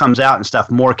stuff comes out and stuff.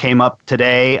 More came up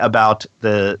today about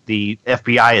the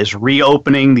FBI is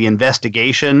reopening the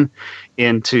investigation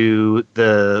into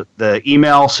the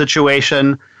email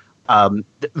situation.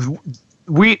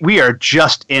 We are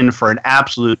just in for an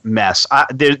absolute mess.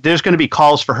 There's going to be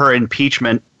calls for her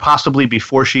impeachment possibly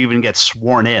before she even gets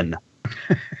sworn in.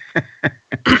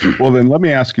 Well, then let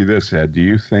me ask you this, Ed. Do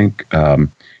you think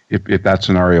if that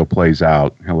scenario plays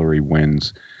out, Hillary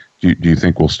wins, do you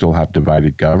think we'll still have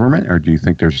divided government, or do you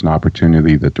think there's an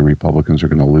opportunity that the Republicans are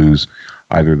going to lose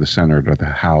either the Senate or the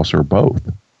House or both?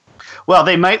 Well,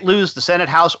 they might lose the Senate,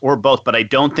 House, or both, but I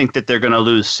don't think that they're going to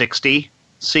lose 60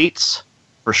 seats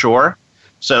for sure.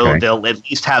 So they'll at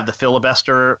least have the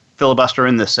filibuster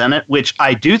in the Senate, which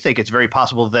I do think it's very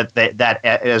possible that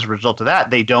as a result of that,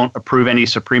 they don't approve any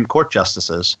Supreme Court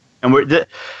justices. And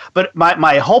but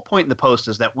my whole point in the post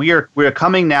is that we're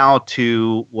coming now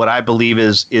to what I believe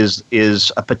is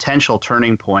a potential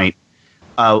turning point.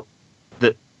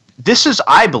 This is,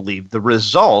 I believe, the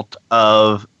result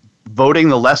of voting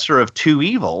the lesser of two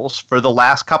evils for the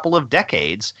last couple of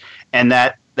decades, and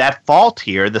that fault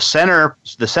here, the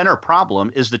center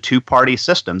problem is the two-party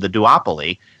system, the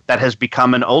duopoly, that has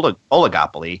become an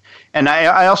oligopoly. And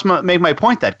I also make my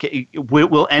point that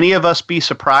will any of us be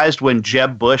surprised when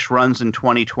Jeb Bush runs in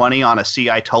 2020 on a "See,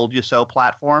 I told you so"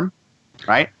 platform,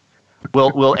 right?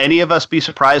 Will any of us be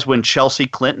surprised when Chelsea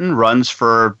Clinton runs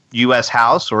for U.S.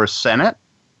 House or Senate?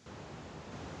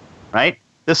 Right?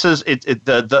 This is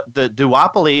the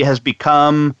duopoly has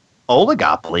become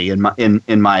oligopoly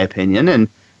in my opinion, and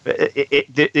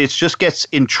it just gets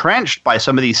entrenched by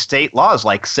some of these state laws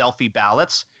like selfie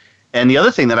ballots. And the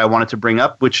other thing that I wanted to bring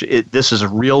up, which this is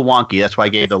real wonky, that's why I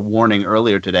gave the warning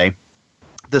earlier today,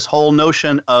 this whole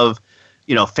notion of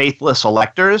faithless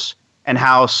electors and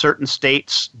how certain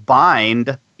states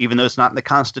bind, even though it's not in the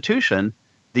Constitution,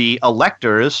 the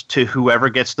electors to whoever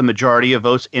gets the majority of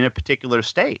votes in a particular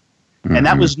state. Mm-hmm. And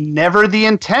that was never the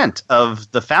intent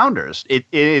of the founders.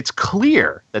 It's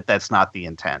clear that that's not the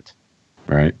intent.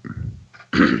 Right.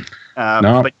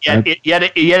 But yet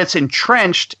it's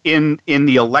entrenched in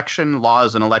the election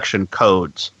laws and election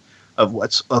codes of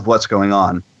what's going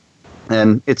on,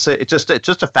 and it's just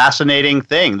a fascinating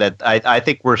thing that I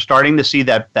think we're starting to see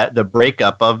that the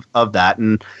breakup of that.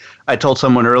 And I told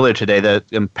someone earlier today that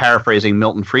I'm paraphrasing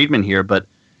Milton Friedman here, but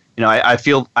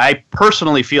I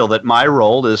personally feel that my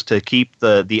role is to keep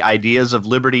the ideas of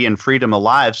liberty and freedom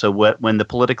alive. So when the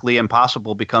politically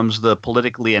impossible becomes the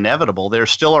politically inevitable, they're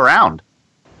still around.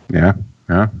 Yeah.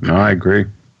 No, I agree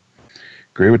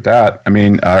with that. I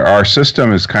mean, our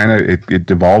system is kind of, it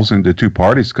devolves into two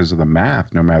parties because of the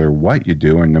math, no matter what you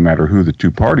do and no matter who the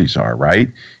two parties are, right?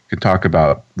 You could talk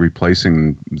about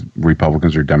replacing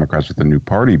Republicans or Democrats with a new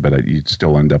party, but you'd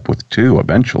still end up with two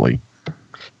eventually.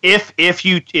 If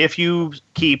you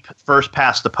keep first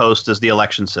past the post as the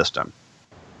election system.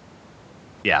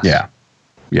 Yes. Yeah.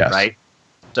 Yes. Right?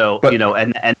 So,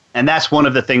 and that's one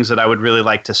of the things that I would really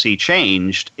like to see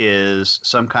changed is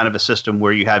some kind of a system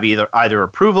where you have either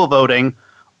approval voting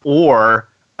or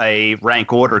a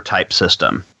rank order type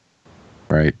system.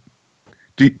 Right.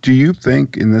 Do you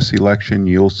think in this election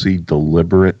you'll see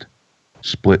deliberate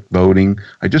split voting?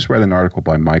 I just read an article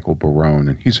by Michael Barone,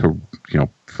 and he's a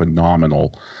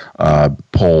phenomenal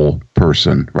poll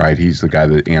person, right? He's the guy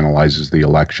that analyzes the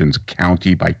elections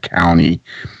county by county.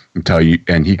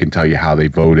 And he can tell you how they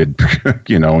voted,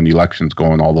 in elections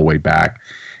going all the way back.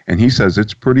 And he says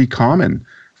it's pretty common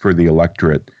for the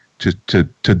electorate to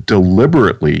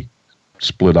deliberately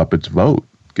split up its vote,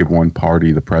 give one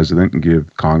party the president and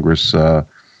give Congress, to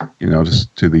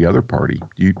the other party.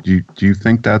 Do you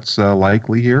think that's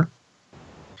likely here?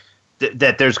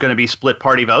 That there's going to be split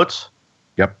party votes?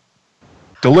 Yep.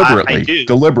 Deliberately. I do.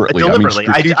 Deliberately.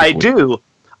 I do.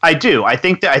 I do. I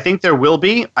think there will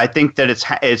be. I think that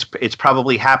it's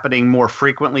probably happening more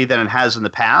frequently than it has in the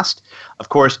past. Of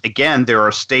course, again, there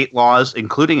are state laws,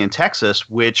 including in Texas,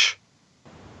 which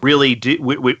really do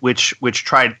which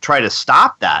try to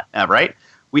stop that. Right?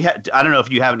 I don't know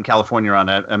if you have in California.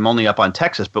 I'm only up on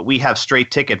Texas, but we have straight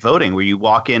ticket voting where you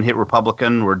walk in, hit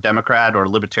Republican or Democrat or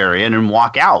Libertarian, and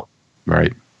walk out.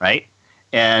 Right. Right.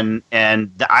 And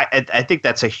I think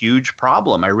that's a huge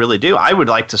problem. I really do. I would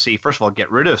like to see, first of all, get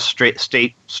rid of straight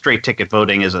ticket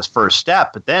voting as a first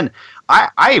step. But then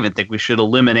I even think we should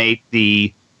eliminate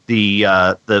the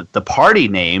party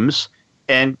names.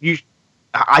 And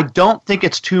I don't think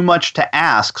it's too much to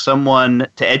ask someone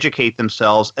to educate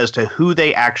themselves as to who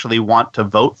they actually want to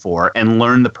vote for and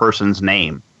learn the person's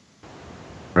name,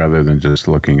 rather than just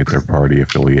looking at their party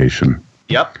affiliation.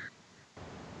 Yep.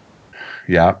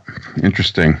 Yeah,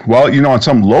 interesting. Well, on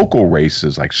some local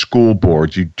races like school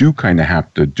boards, you do kind of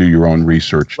have to do your own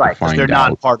research to find out. They're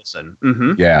nonpartisan.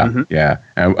 Mm-hmm. Yeah, mm-hmm. Yeah.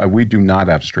 And we do not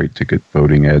have straight ticket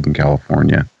voting, Ed, in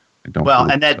California. I don't. Well,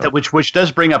 and that which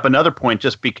does bring up another point.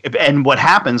 And what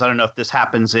happens? I don't know if this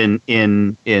happens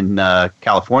in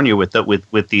California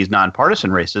with these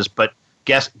nonpartisan races, but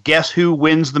guess who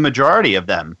wins the majority of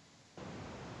them?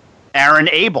 Aaron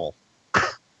Abel.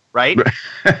 Right?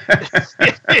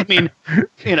 I mean,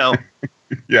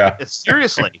 yeah.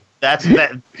 Seriously, that's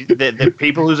the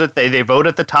people they vote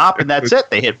at the top, and that's it.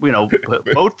 They hit,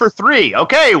 vote for 3.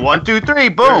 Okay, 1, 2, 3,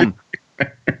 boom.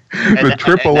 The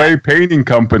AAA painting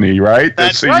company, right?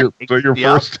 That's right. You're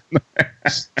first.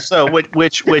 So,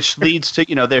 which leads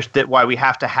to there's why we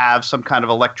have to have some kind of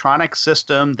electronic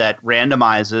system that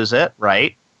randomizes it,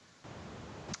 right?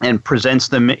 And presents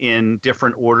them in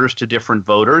different orders to different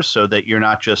voters, so that you're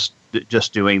not just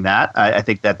doing that. I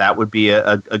think that would be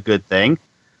a good thing.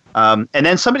 And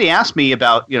then somebody asked me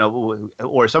about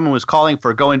or someone was calling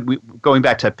for going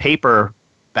back to paper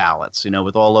ballots.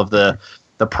 With all of the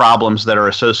problems that are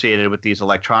associated with these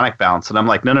electronic ballots, and I'm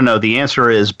like, no. The answer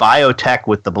is biotech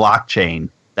with the blockchain.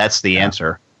 That's the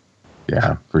answer.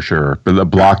 Yeah, for sure. But the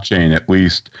blockchain at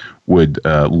least would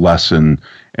lessen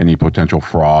any potential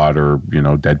fraud or,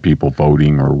 dead people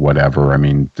voting or whatever. I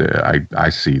mean, I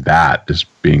see that as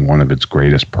being one of its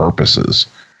greatest purposes.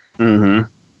 Mm-hmm.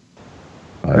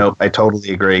 Nope, I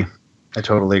totally agree.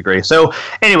 So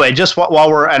anyway, just while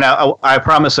we're, and I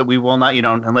promise that we will not,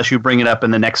 unless you bring it up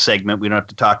in the next segment, we don't have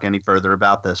to talk any further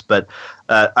about this. But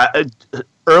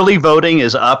early voting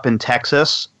is up in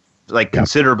Texas,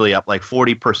 considerably up, like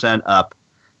 40% up.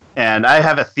 And I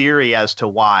have a theory as to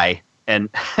why. And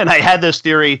I had this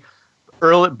theory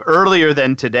earlier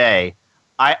than today.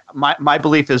 My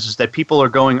belief is that people are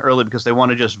going early because they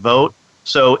want to just vote.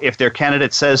 So if their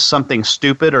candidate says something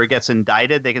stupid or gets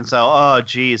indicted, they can say, "Oh,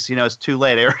 geez, it's too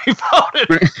late. I already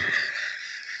voted."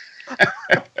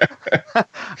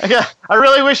 I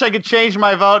really wish I could change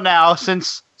my vote now,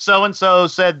 since so and so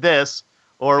said this,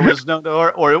 or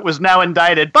it was now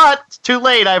indicted. But it's too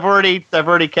late. I've already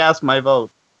cast my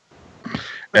vote.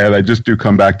 And I just do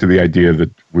come back to the idea that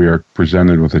we are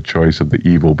presented with a choice of the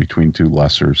evil between two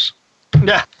lessers.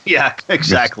 Yeah,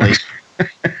 exactly.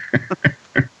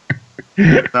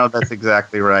 No, that's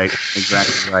exactly right.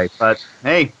 But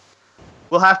hey,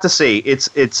 we'll have to see. It's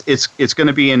going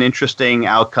to be an interesting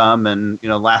outcome. And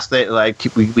last day,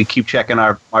 we keep checking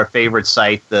our favorite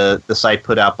site, the site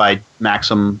put out by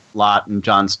Maxim Lott and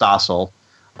John Stossel.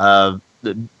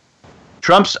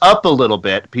 Trump's up a little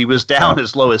bit. He was down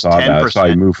as low as 10%. So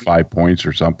he moved 5 points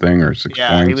or something, or 6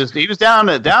 points. He was down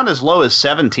as low as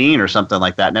 17 or something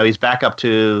like that. Now he's back up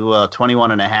to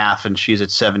 21.5, and she's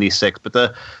at 76. But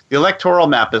the electoral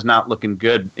map is not looking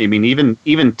good. I mean,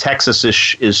 even Texas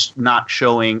is not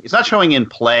showing. It's not showing in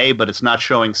play, but it's not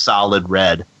showing solid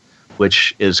red,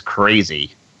 which is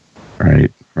crazy.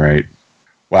 Right.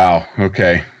 Wow.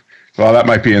 Okay. Well, that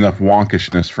might be enough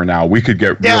wonkishness for now. We could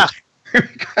get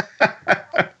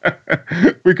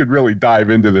we could really dive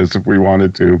into this if we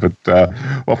wanted to, but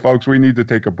well, folks, we need to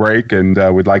take a break, and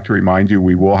we'd like to remind you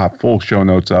we will have full show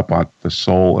notes up on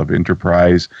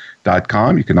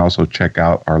thesoulofenterprise.com. You can also check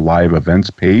out our live events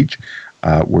page,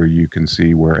 where you can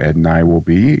see where Ed and I will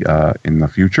be in the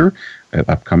future at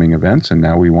upcoming events. And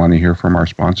now we want to hear from our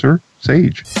sponsor,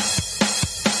 Sage.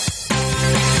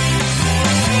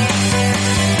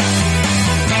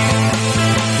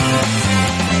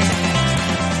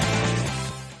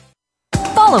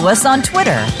 follow us on Twitter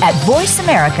at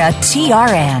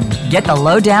VoiceAmericaTRN. Get the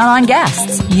lowdown on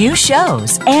guests, new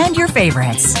shows, and your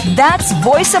favorites. That's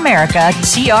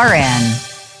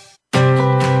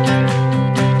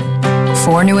VoiceAmericaTRN.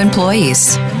 4 new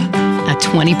employees, a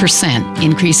 20%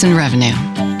 increase in revenue.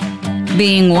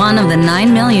 Being one of the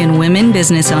 9 million women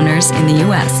business owners in the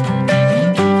U.S.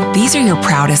 These are your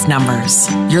proudest numbers,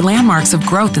 your landmarks of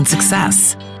growth and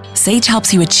success. Sage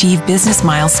helps you achieve business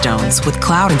milestones with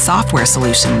cloud and software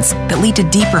solutions that lead to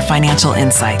deeper financial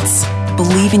insights.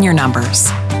 Believe in your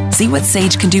numbers. See what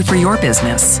Sage can do for your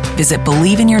business. Visit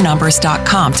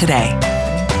BelieveInYourNumbers.com today.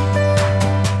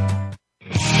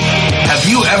 Have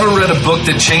you ever read a book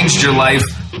that changed your life?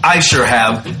 I sure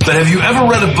have. But have you ever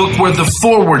read a book where the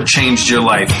foreword changed your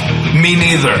life? Me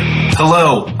neither.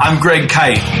 Hello, I'm Greg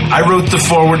Kite. I wrote the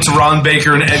foreword to Ron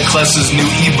Baker and Ed Kless's new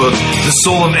ebook, The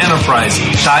Soul of Enterprise,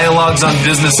 Dialogues on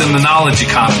Business and the Knowledge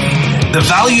Economy. The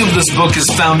value of this book is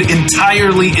found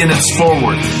entirely in its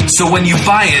foreword. So when you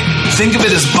buy it, think of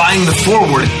it as buying the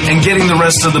foreword and getting the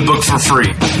rest of the book for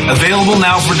free. Available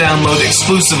now for download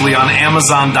exclusively on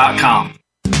Amazon.com.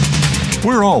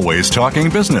 We're always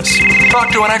talking business.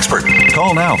 Talk to an expert.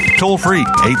 Call now, toll free,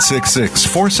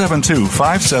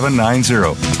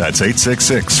 866-472-5790. That's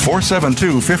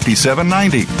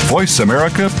 866-472-5790. Voice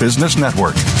America Business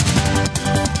Network.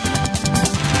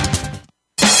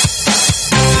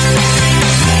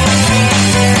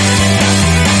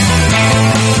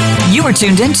 You are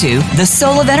tuned into The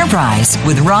Soul of Enterprise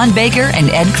with Ron Baker and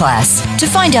Ed Kless. To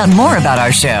find out more about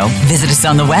our show, visit us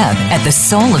on the web at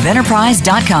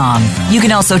thesoulofenterprise.com. You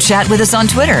can also chat with us on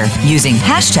Twitter using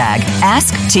hashtag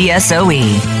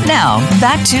AskTSOE. Now,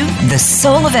 back to The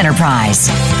Soul of Enterprise.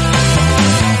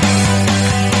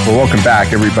 Well, welcome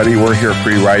back, everybody. We're here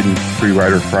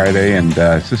Free-Rider Friday, and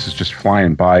this is just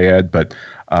flying by, Ed, but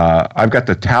I've got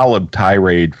the Taleb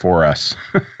tirade for us.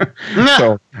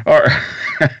 So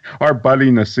our buddy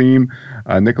Nassim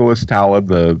Nicholas Taleb,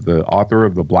 the author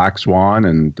of The Black Swan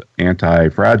and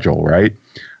Anti-Fragile, right?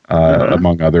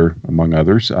 Among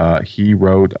others, he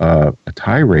wrote a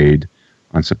tirade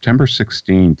on September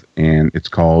 16th, and it's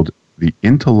called "The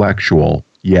Intellectual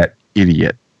Yet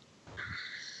Idiot."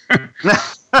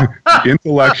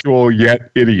 Intellectual yet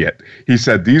idiot. He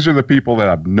said these are the people that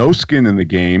have no skin in the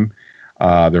game.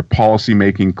 They're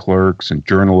policy-making clerks and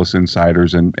journalist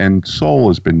insiders, and Sol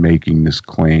has been making this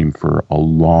claim for a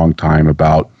long time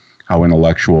about how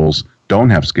intellectuals don't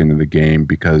have skin in the game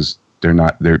because they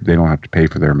don't have to pay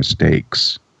for their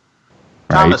mistakes.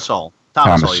 Right?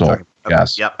 Thomas Sol.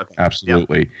 Yes. Yep. Okay.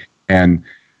 Absolutely. Yep.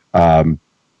 And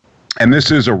this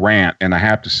is a rant, and I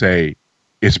have to say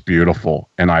it's beautiful,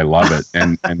 and I love it.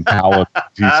 And Taleb,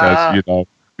 he says,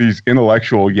 these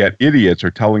intellectual yet idiots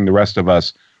are telling the rest of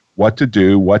us what to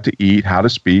do, what to eat, how to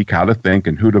speak, how to think,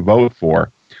 and who to vote for.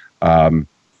 And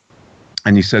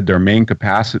he said their main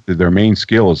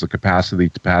skill is the capacity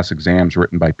to pass exams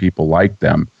written by people like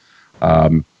them.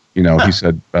 He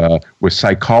said with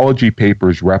psychology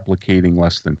papers replicating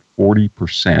less than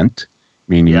 40%,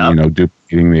 meaning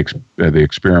duplicating the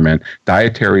experiment,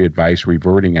 dietary advice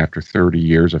reverting after 30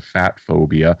 years of fat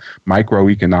phobia,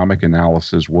 microeconomic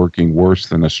analysis working worse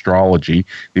than astrology,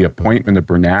 the appointment of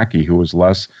Bernanke, who was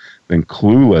less than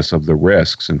clueless of the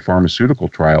risks, and pharmaceutical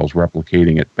trials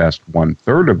replicating at best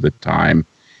 1/3 of the time.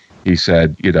 He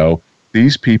said,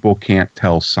 these people can't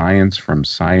tell science from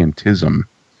scientism.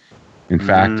 In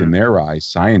fact, in their eyes,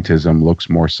 scientism looks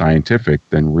more scientific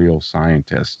than real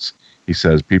scientists. He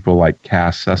says people like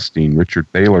Cass Sunstein, Richard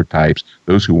Thaler types,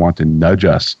 those who want to nudge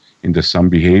us into some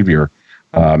behavior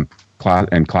and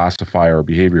classify our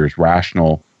behavior as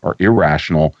rational or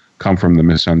irrational, come from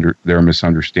their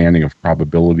misunderstanding of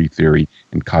probability theory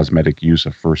and cosmetic use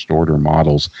of first-order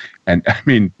models. And, I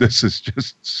mean, this is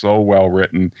just so well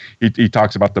written. He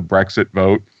talks about the Brexit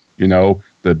vote.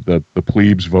 The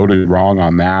plebes voted wrong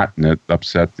on that, and it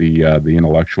upset the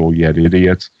intellectual yet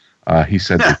idiots. He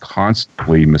said they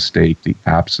constantly mistake the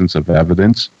absence of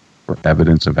evidence for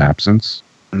evidence of absence.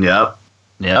 Yep.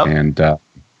 And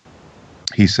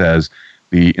he says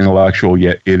the intellectual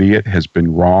yet idiot has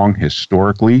been wrong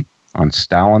historically on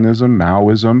Stalinism,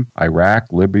 Maoism, Iraq,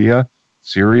 Libya,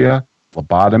 Syria,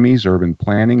 lobotomies, urban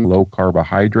planning, low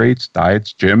carbohydrates,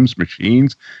 diets, gyms,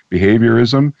 machines,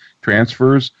 behaviorism,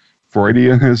 transfers,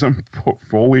 Freudianism,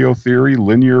 portfolio theory,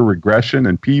 linear regression,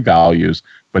 and p-values,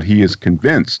 but he is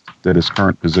convinced that his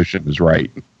current position is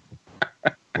right.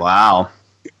 Wow.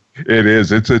 It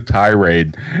is. It's a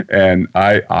tirade, and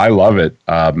I love it.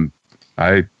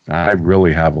 I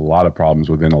really have a lot of problems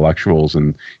with intellectuals,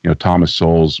 and Thomas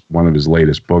Sowell's one of his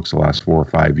latest books, the last 4 or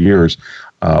 5 years,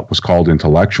 was called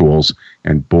Intellectuals,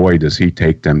 and boy, does he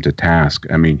take them to task.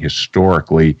 I mean,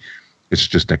 historically, it's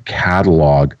just a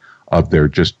catalog of their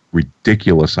just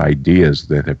ridiculous ideas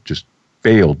that have just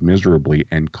failed miserably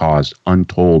and caused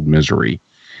untold misery.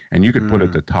 And you could put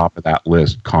at the top of that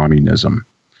list communism.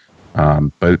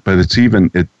 But it's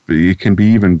it can be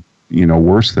even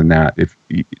worse than that if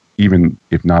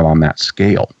not on that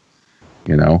scale.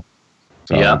 So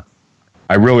yeah.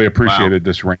 I really appreciated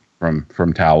this rant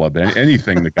from Taleb. And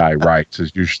anything the guy writes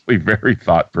is usually very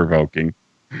thought provoking.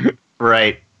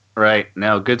 Right.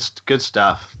 No, good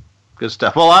stuff. Good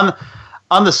stuff. Well,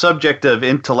 on the subject of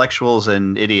intellectuals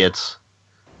and idiots,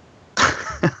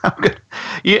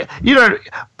 you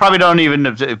probably don't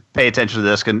even pay attention to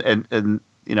this, and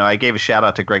I gave a shout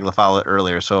out to Greg LaFollette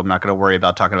earlier, so I'm not going to worry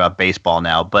about talking about baseball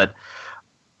now. But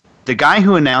the guy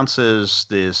who announces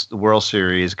the World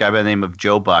Series, a guy by the name of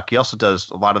Joe Buck, he also does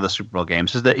a lot of the Super Bowl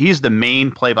games. He's the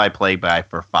main play-by-play guy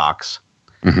for Fox,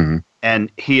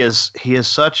 and he is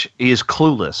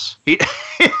clueless.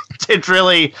 It's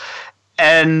really,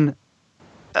 and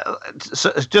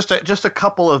so just a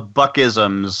couple of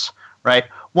Buckisms, right?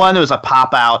 One, there was a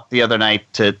pop out the other night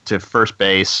to first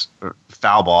base,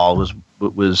 foul ball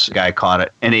was a guy caught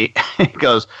it, and he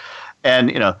goes.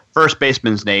 And, first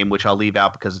baseman's name, which I'll leave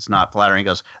out because it's not flattering,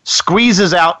 goes,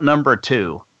 squeezes out number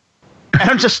 2.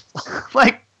 And I'm just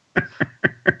like,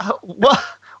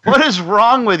 what is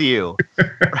wrong with you?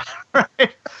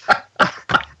 Right?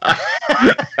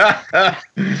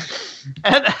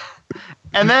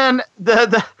 and then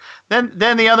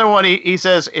the other one, he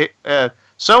says,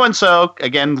 so-and-so,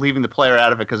 again, leaving the player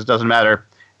out of it because it doesn't matter,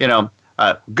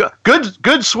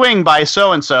 good swing by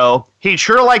so-and-so. He'd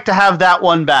sure like to have that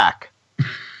one back.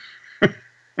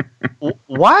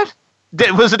 What?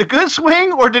 Was it a good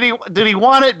swing, or did he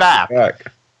want it back?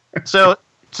 So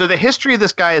the history of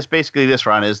this guy is basically this,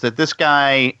 Ron, is that this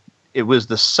guy, it was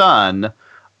the son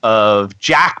of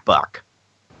Jack Buck,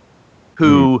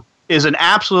 who is an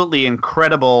absolutely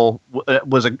incredible,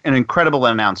 an incredible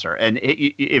announcer. And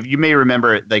if you may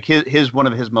remember, like one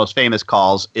of his most famous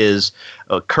calls is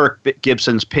Kirk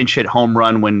Gibson's pinch hit home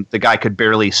run when the guy could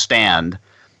barely stand.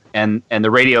 And the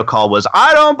radio call was,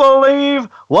 "I don't believe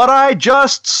what I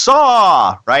just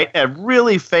saw," right? A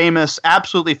really famous,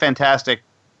 absolutely fantastic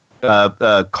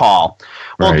call.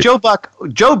 Well, right. Joe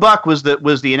Buck was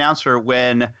the announcer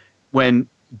when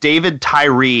David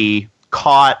Tyree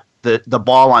caught the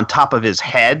ball on top of his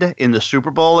head in the Super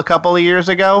Bowl a couple of years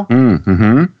ago.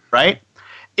 Mm-hmm. Right?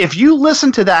 If you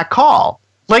listen to that call,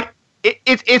 like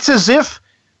it's as if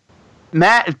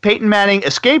Peyton Manning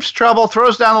escapes trouble,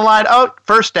 throws down the line. Oh,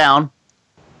 first down.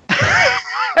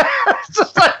 It's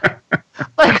just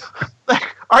like,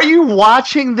 are you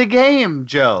watching the game,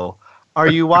 Joe? Are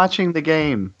you watching the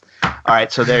game? All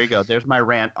right, so there you go. There's my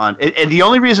rant on. And the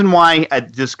only reason why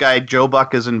this guy Joe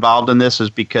Buck is involved in this is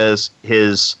because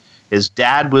his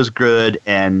dad was good,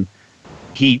 and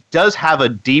he does have a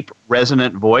deep,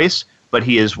 resonant voice, but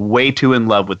he is way too in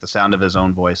love with the sound of his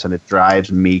own voice, and it drives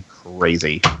me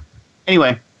crazy.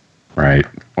 Anyway. Right.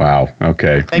 Wow.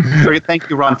 Okay. Thank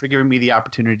you, Ron, for giving me the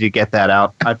opportunity to get that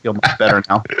out. I feel much better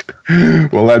now.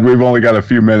 Well, Ed, we've only got a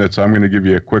few minutes, so I'm going to give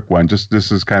you a quick one.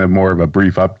 This is kind of more of a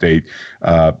brief update.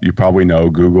 You probably know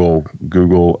Google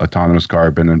autonomous car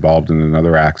had been involved in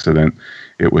another accident.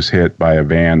 It was hit by a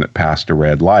van that passed a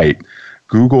red light.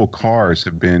 Google cars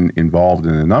have been involved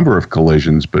in a number of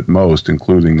collisions, but most,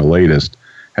 including the latest,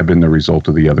 have been the result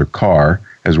of the other car,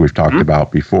 as we've talked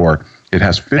about before. It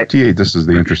has 58, this is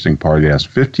the interesting part, it has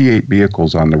 58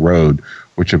 vehicles on the road,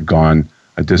 which have gone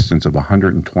a distance of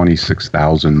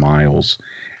 126,000 miles.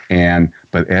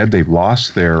 But Ed, they've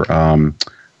lost their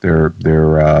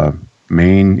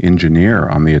main engineer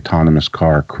on the autonomous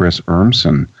car, Chris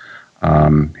Urmson.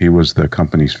 He was the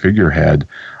company's figurehead,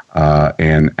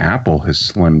 and Apple has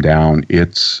slimmed down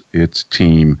its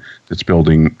team that's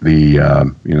building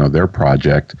their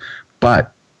project.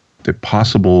 But the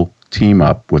possible team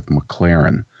up with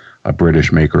McLaren, a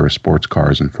British maker of sports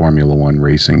cars and Formula One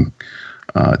racing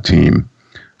team.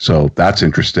 So that's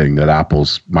interesting that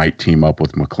Apple's might team up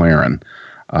with McLaren.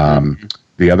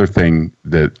 The other thing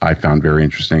that I found very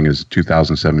interesting is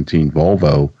 2017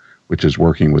 Volvo, which is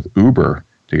working with Uber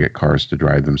to get cars to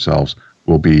drive themselves,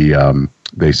 will be,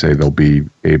 they say they'll be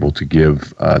able to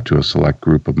give to a select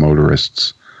group of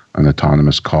motorists an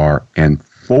autonomous car. And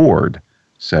Ford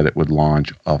said it would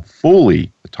launch a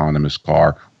fully autonomous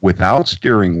car without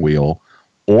steering wheel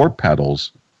or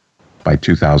pedals by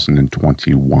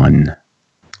 2021.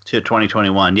 To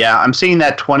 2021. Yeah, I'm seeing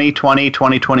that 2020,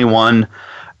 2021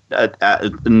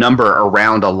 number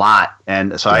around a lot,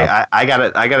 and so I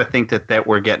gotta think that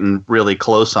we're getting really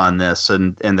close on this,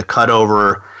 and the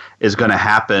cutover is going to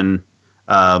happen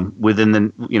within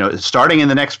the starting in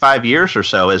the next 5 years or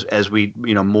so as we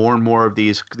more and more of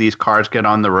these cars get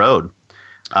on the road.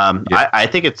 I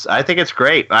think it's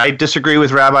great. I disagree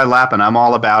with Rabbi Lapin. I'm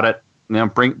all about it.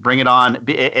 Bring it on.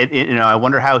 I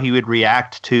wonder how he would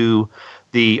react to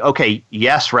the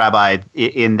yes, Rabbi,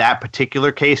 in that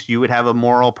particular case, you would have a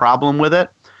moral problem with it.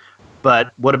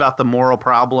 But what about the moral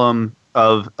problem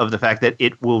of the fact that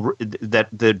that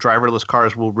the driverless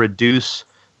cars will reduce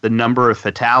the number of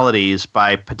fatalities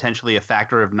by potentially a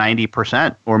factor of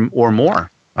 90% or more?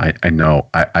 I know.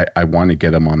 I want to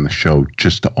get him on the show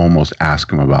just to almost ask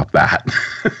him about that.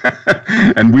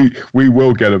 And we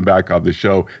will get him back on the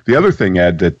show. The other thing,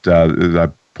 Ed, that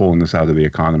I'm pulling this out of The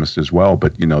Economist as well,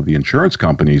 but the insurance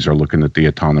companies are looking at the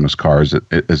autonomous cars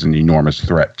as an enormous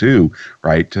threat too,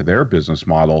 right, to their business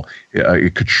model.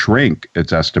 It could shrink,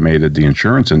 it's estimated, the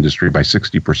insurance industry by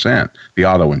 60%, the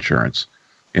auto insurance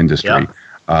industry.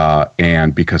 Yeah.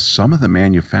 And because some of the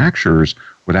manufacturers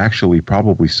would actually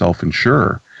probably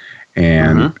self-insure,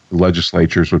 and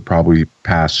legislatures would probably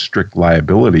pass strict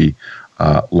liability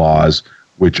laws,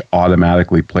 which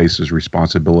automatically places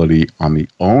responsibility on the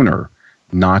owner,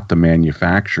 not the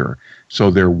manufacturer.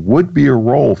 So there would be a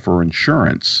role for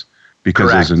insurance,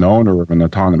 because Correct. As an owner of an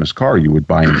autonomous car, you would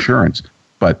buy insurance.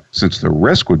 But since the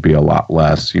risk would be a lot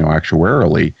less,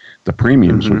 actuarially, the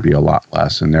premiums would be a lot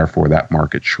less, and therefore that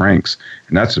market shrinks.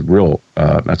 And that's a real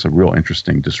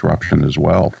interesting disruption as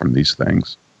well from these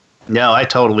things. No, I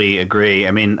totally agree.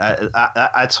 I mean,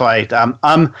 that's why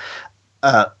I'm.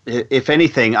 If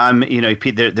anything,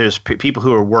 there's people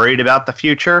who are worried about the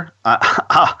future.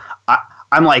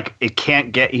 I'm like, it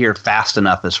can't get here fast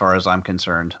enough as far as I'm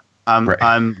concerned. I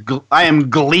am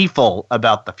gleeful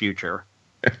about the future.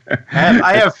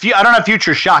 I don't have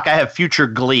future shock. I have future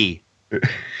glee.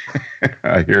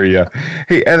 I hear you.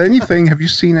 Hey, Ed, have you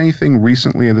seen anything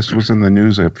recently, and this was in the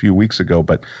news a few weeks ago,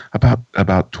 but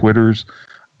about Twitter's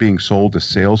being sold to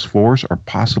Salesforce, or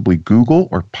possibly Google,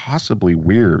 or possibly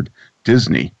weird,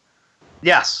 Disney?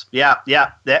 Yes. Yeah.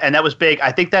 And that was big.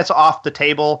 I think that's off the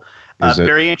table.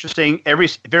 Very interesting.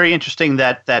 Very interesting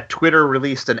that Twitter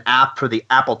released an app for the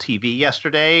Apple TV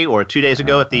yesterday or 2 days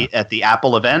ago at the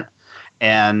Apple event,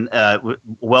 and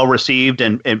well received.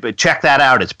 And check that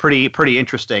out. It's pretty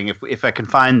interesting. If I can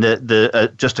find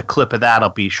the just a clip of that, I'll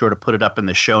be sure to put it up in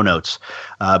the show notes.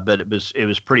 But it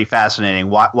was pretty fascinating.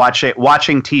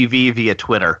 Watching TV via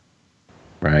Twitter.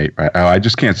 Right. Oh, I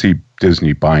just can't see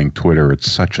Disney buying Twitter.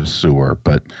 It's such a sewer,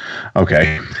 but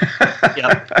okay.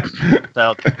 Yep.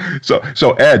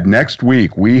 So Ed, next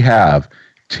week we have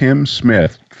Tim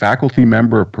Smith, faculty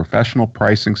member of Professional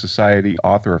Pricing Society,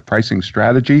 author of Pricing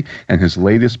Strategy, and his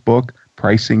latest book,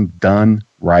 Pricing Done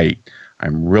Right.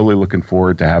 I'm really looking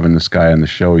forward to having this guy on the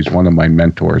show. He's one of my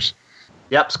mentors.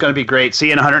 Yep, it's going to be great. See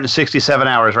you in 167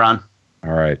 hours, Ron.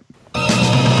 All right.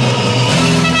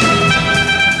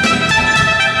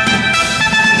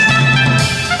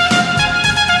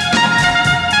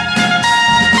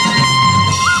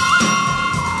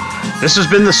 This has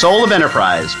been The Soul of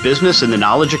Enterprise, Business in the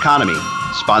Knowledge Economy,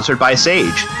 sponsored by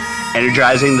Sage,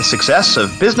 energizing the success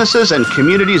of businesses and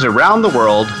communities around the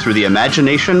world through the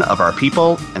imagination of our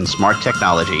people and smart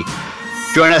technology.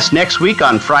 Join us next week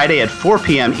on Friday at 4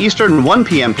 p.m. Eastern, 1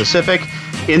 p.m. Pacific.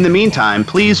 In the meantime,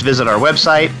 please visit our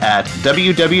website at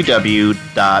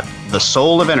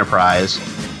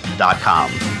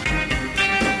www.thesoulofenterprise.com.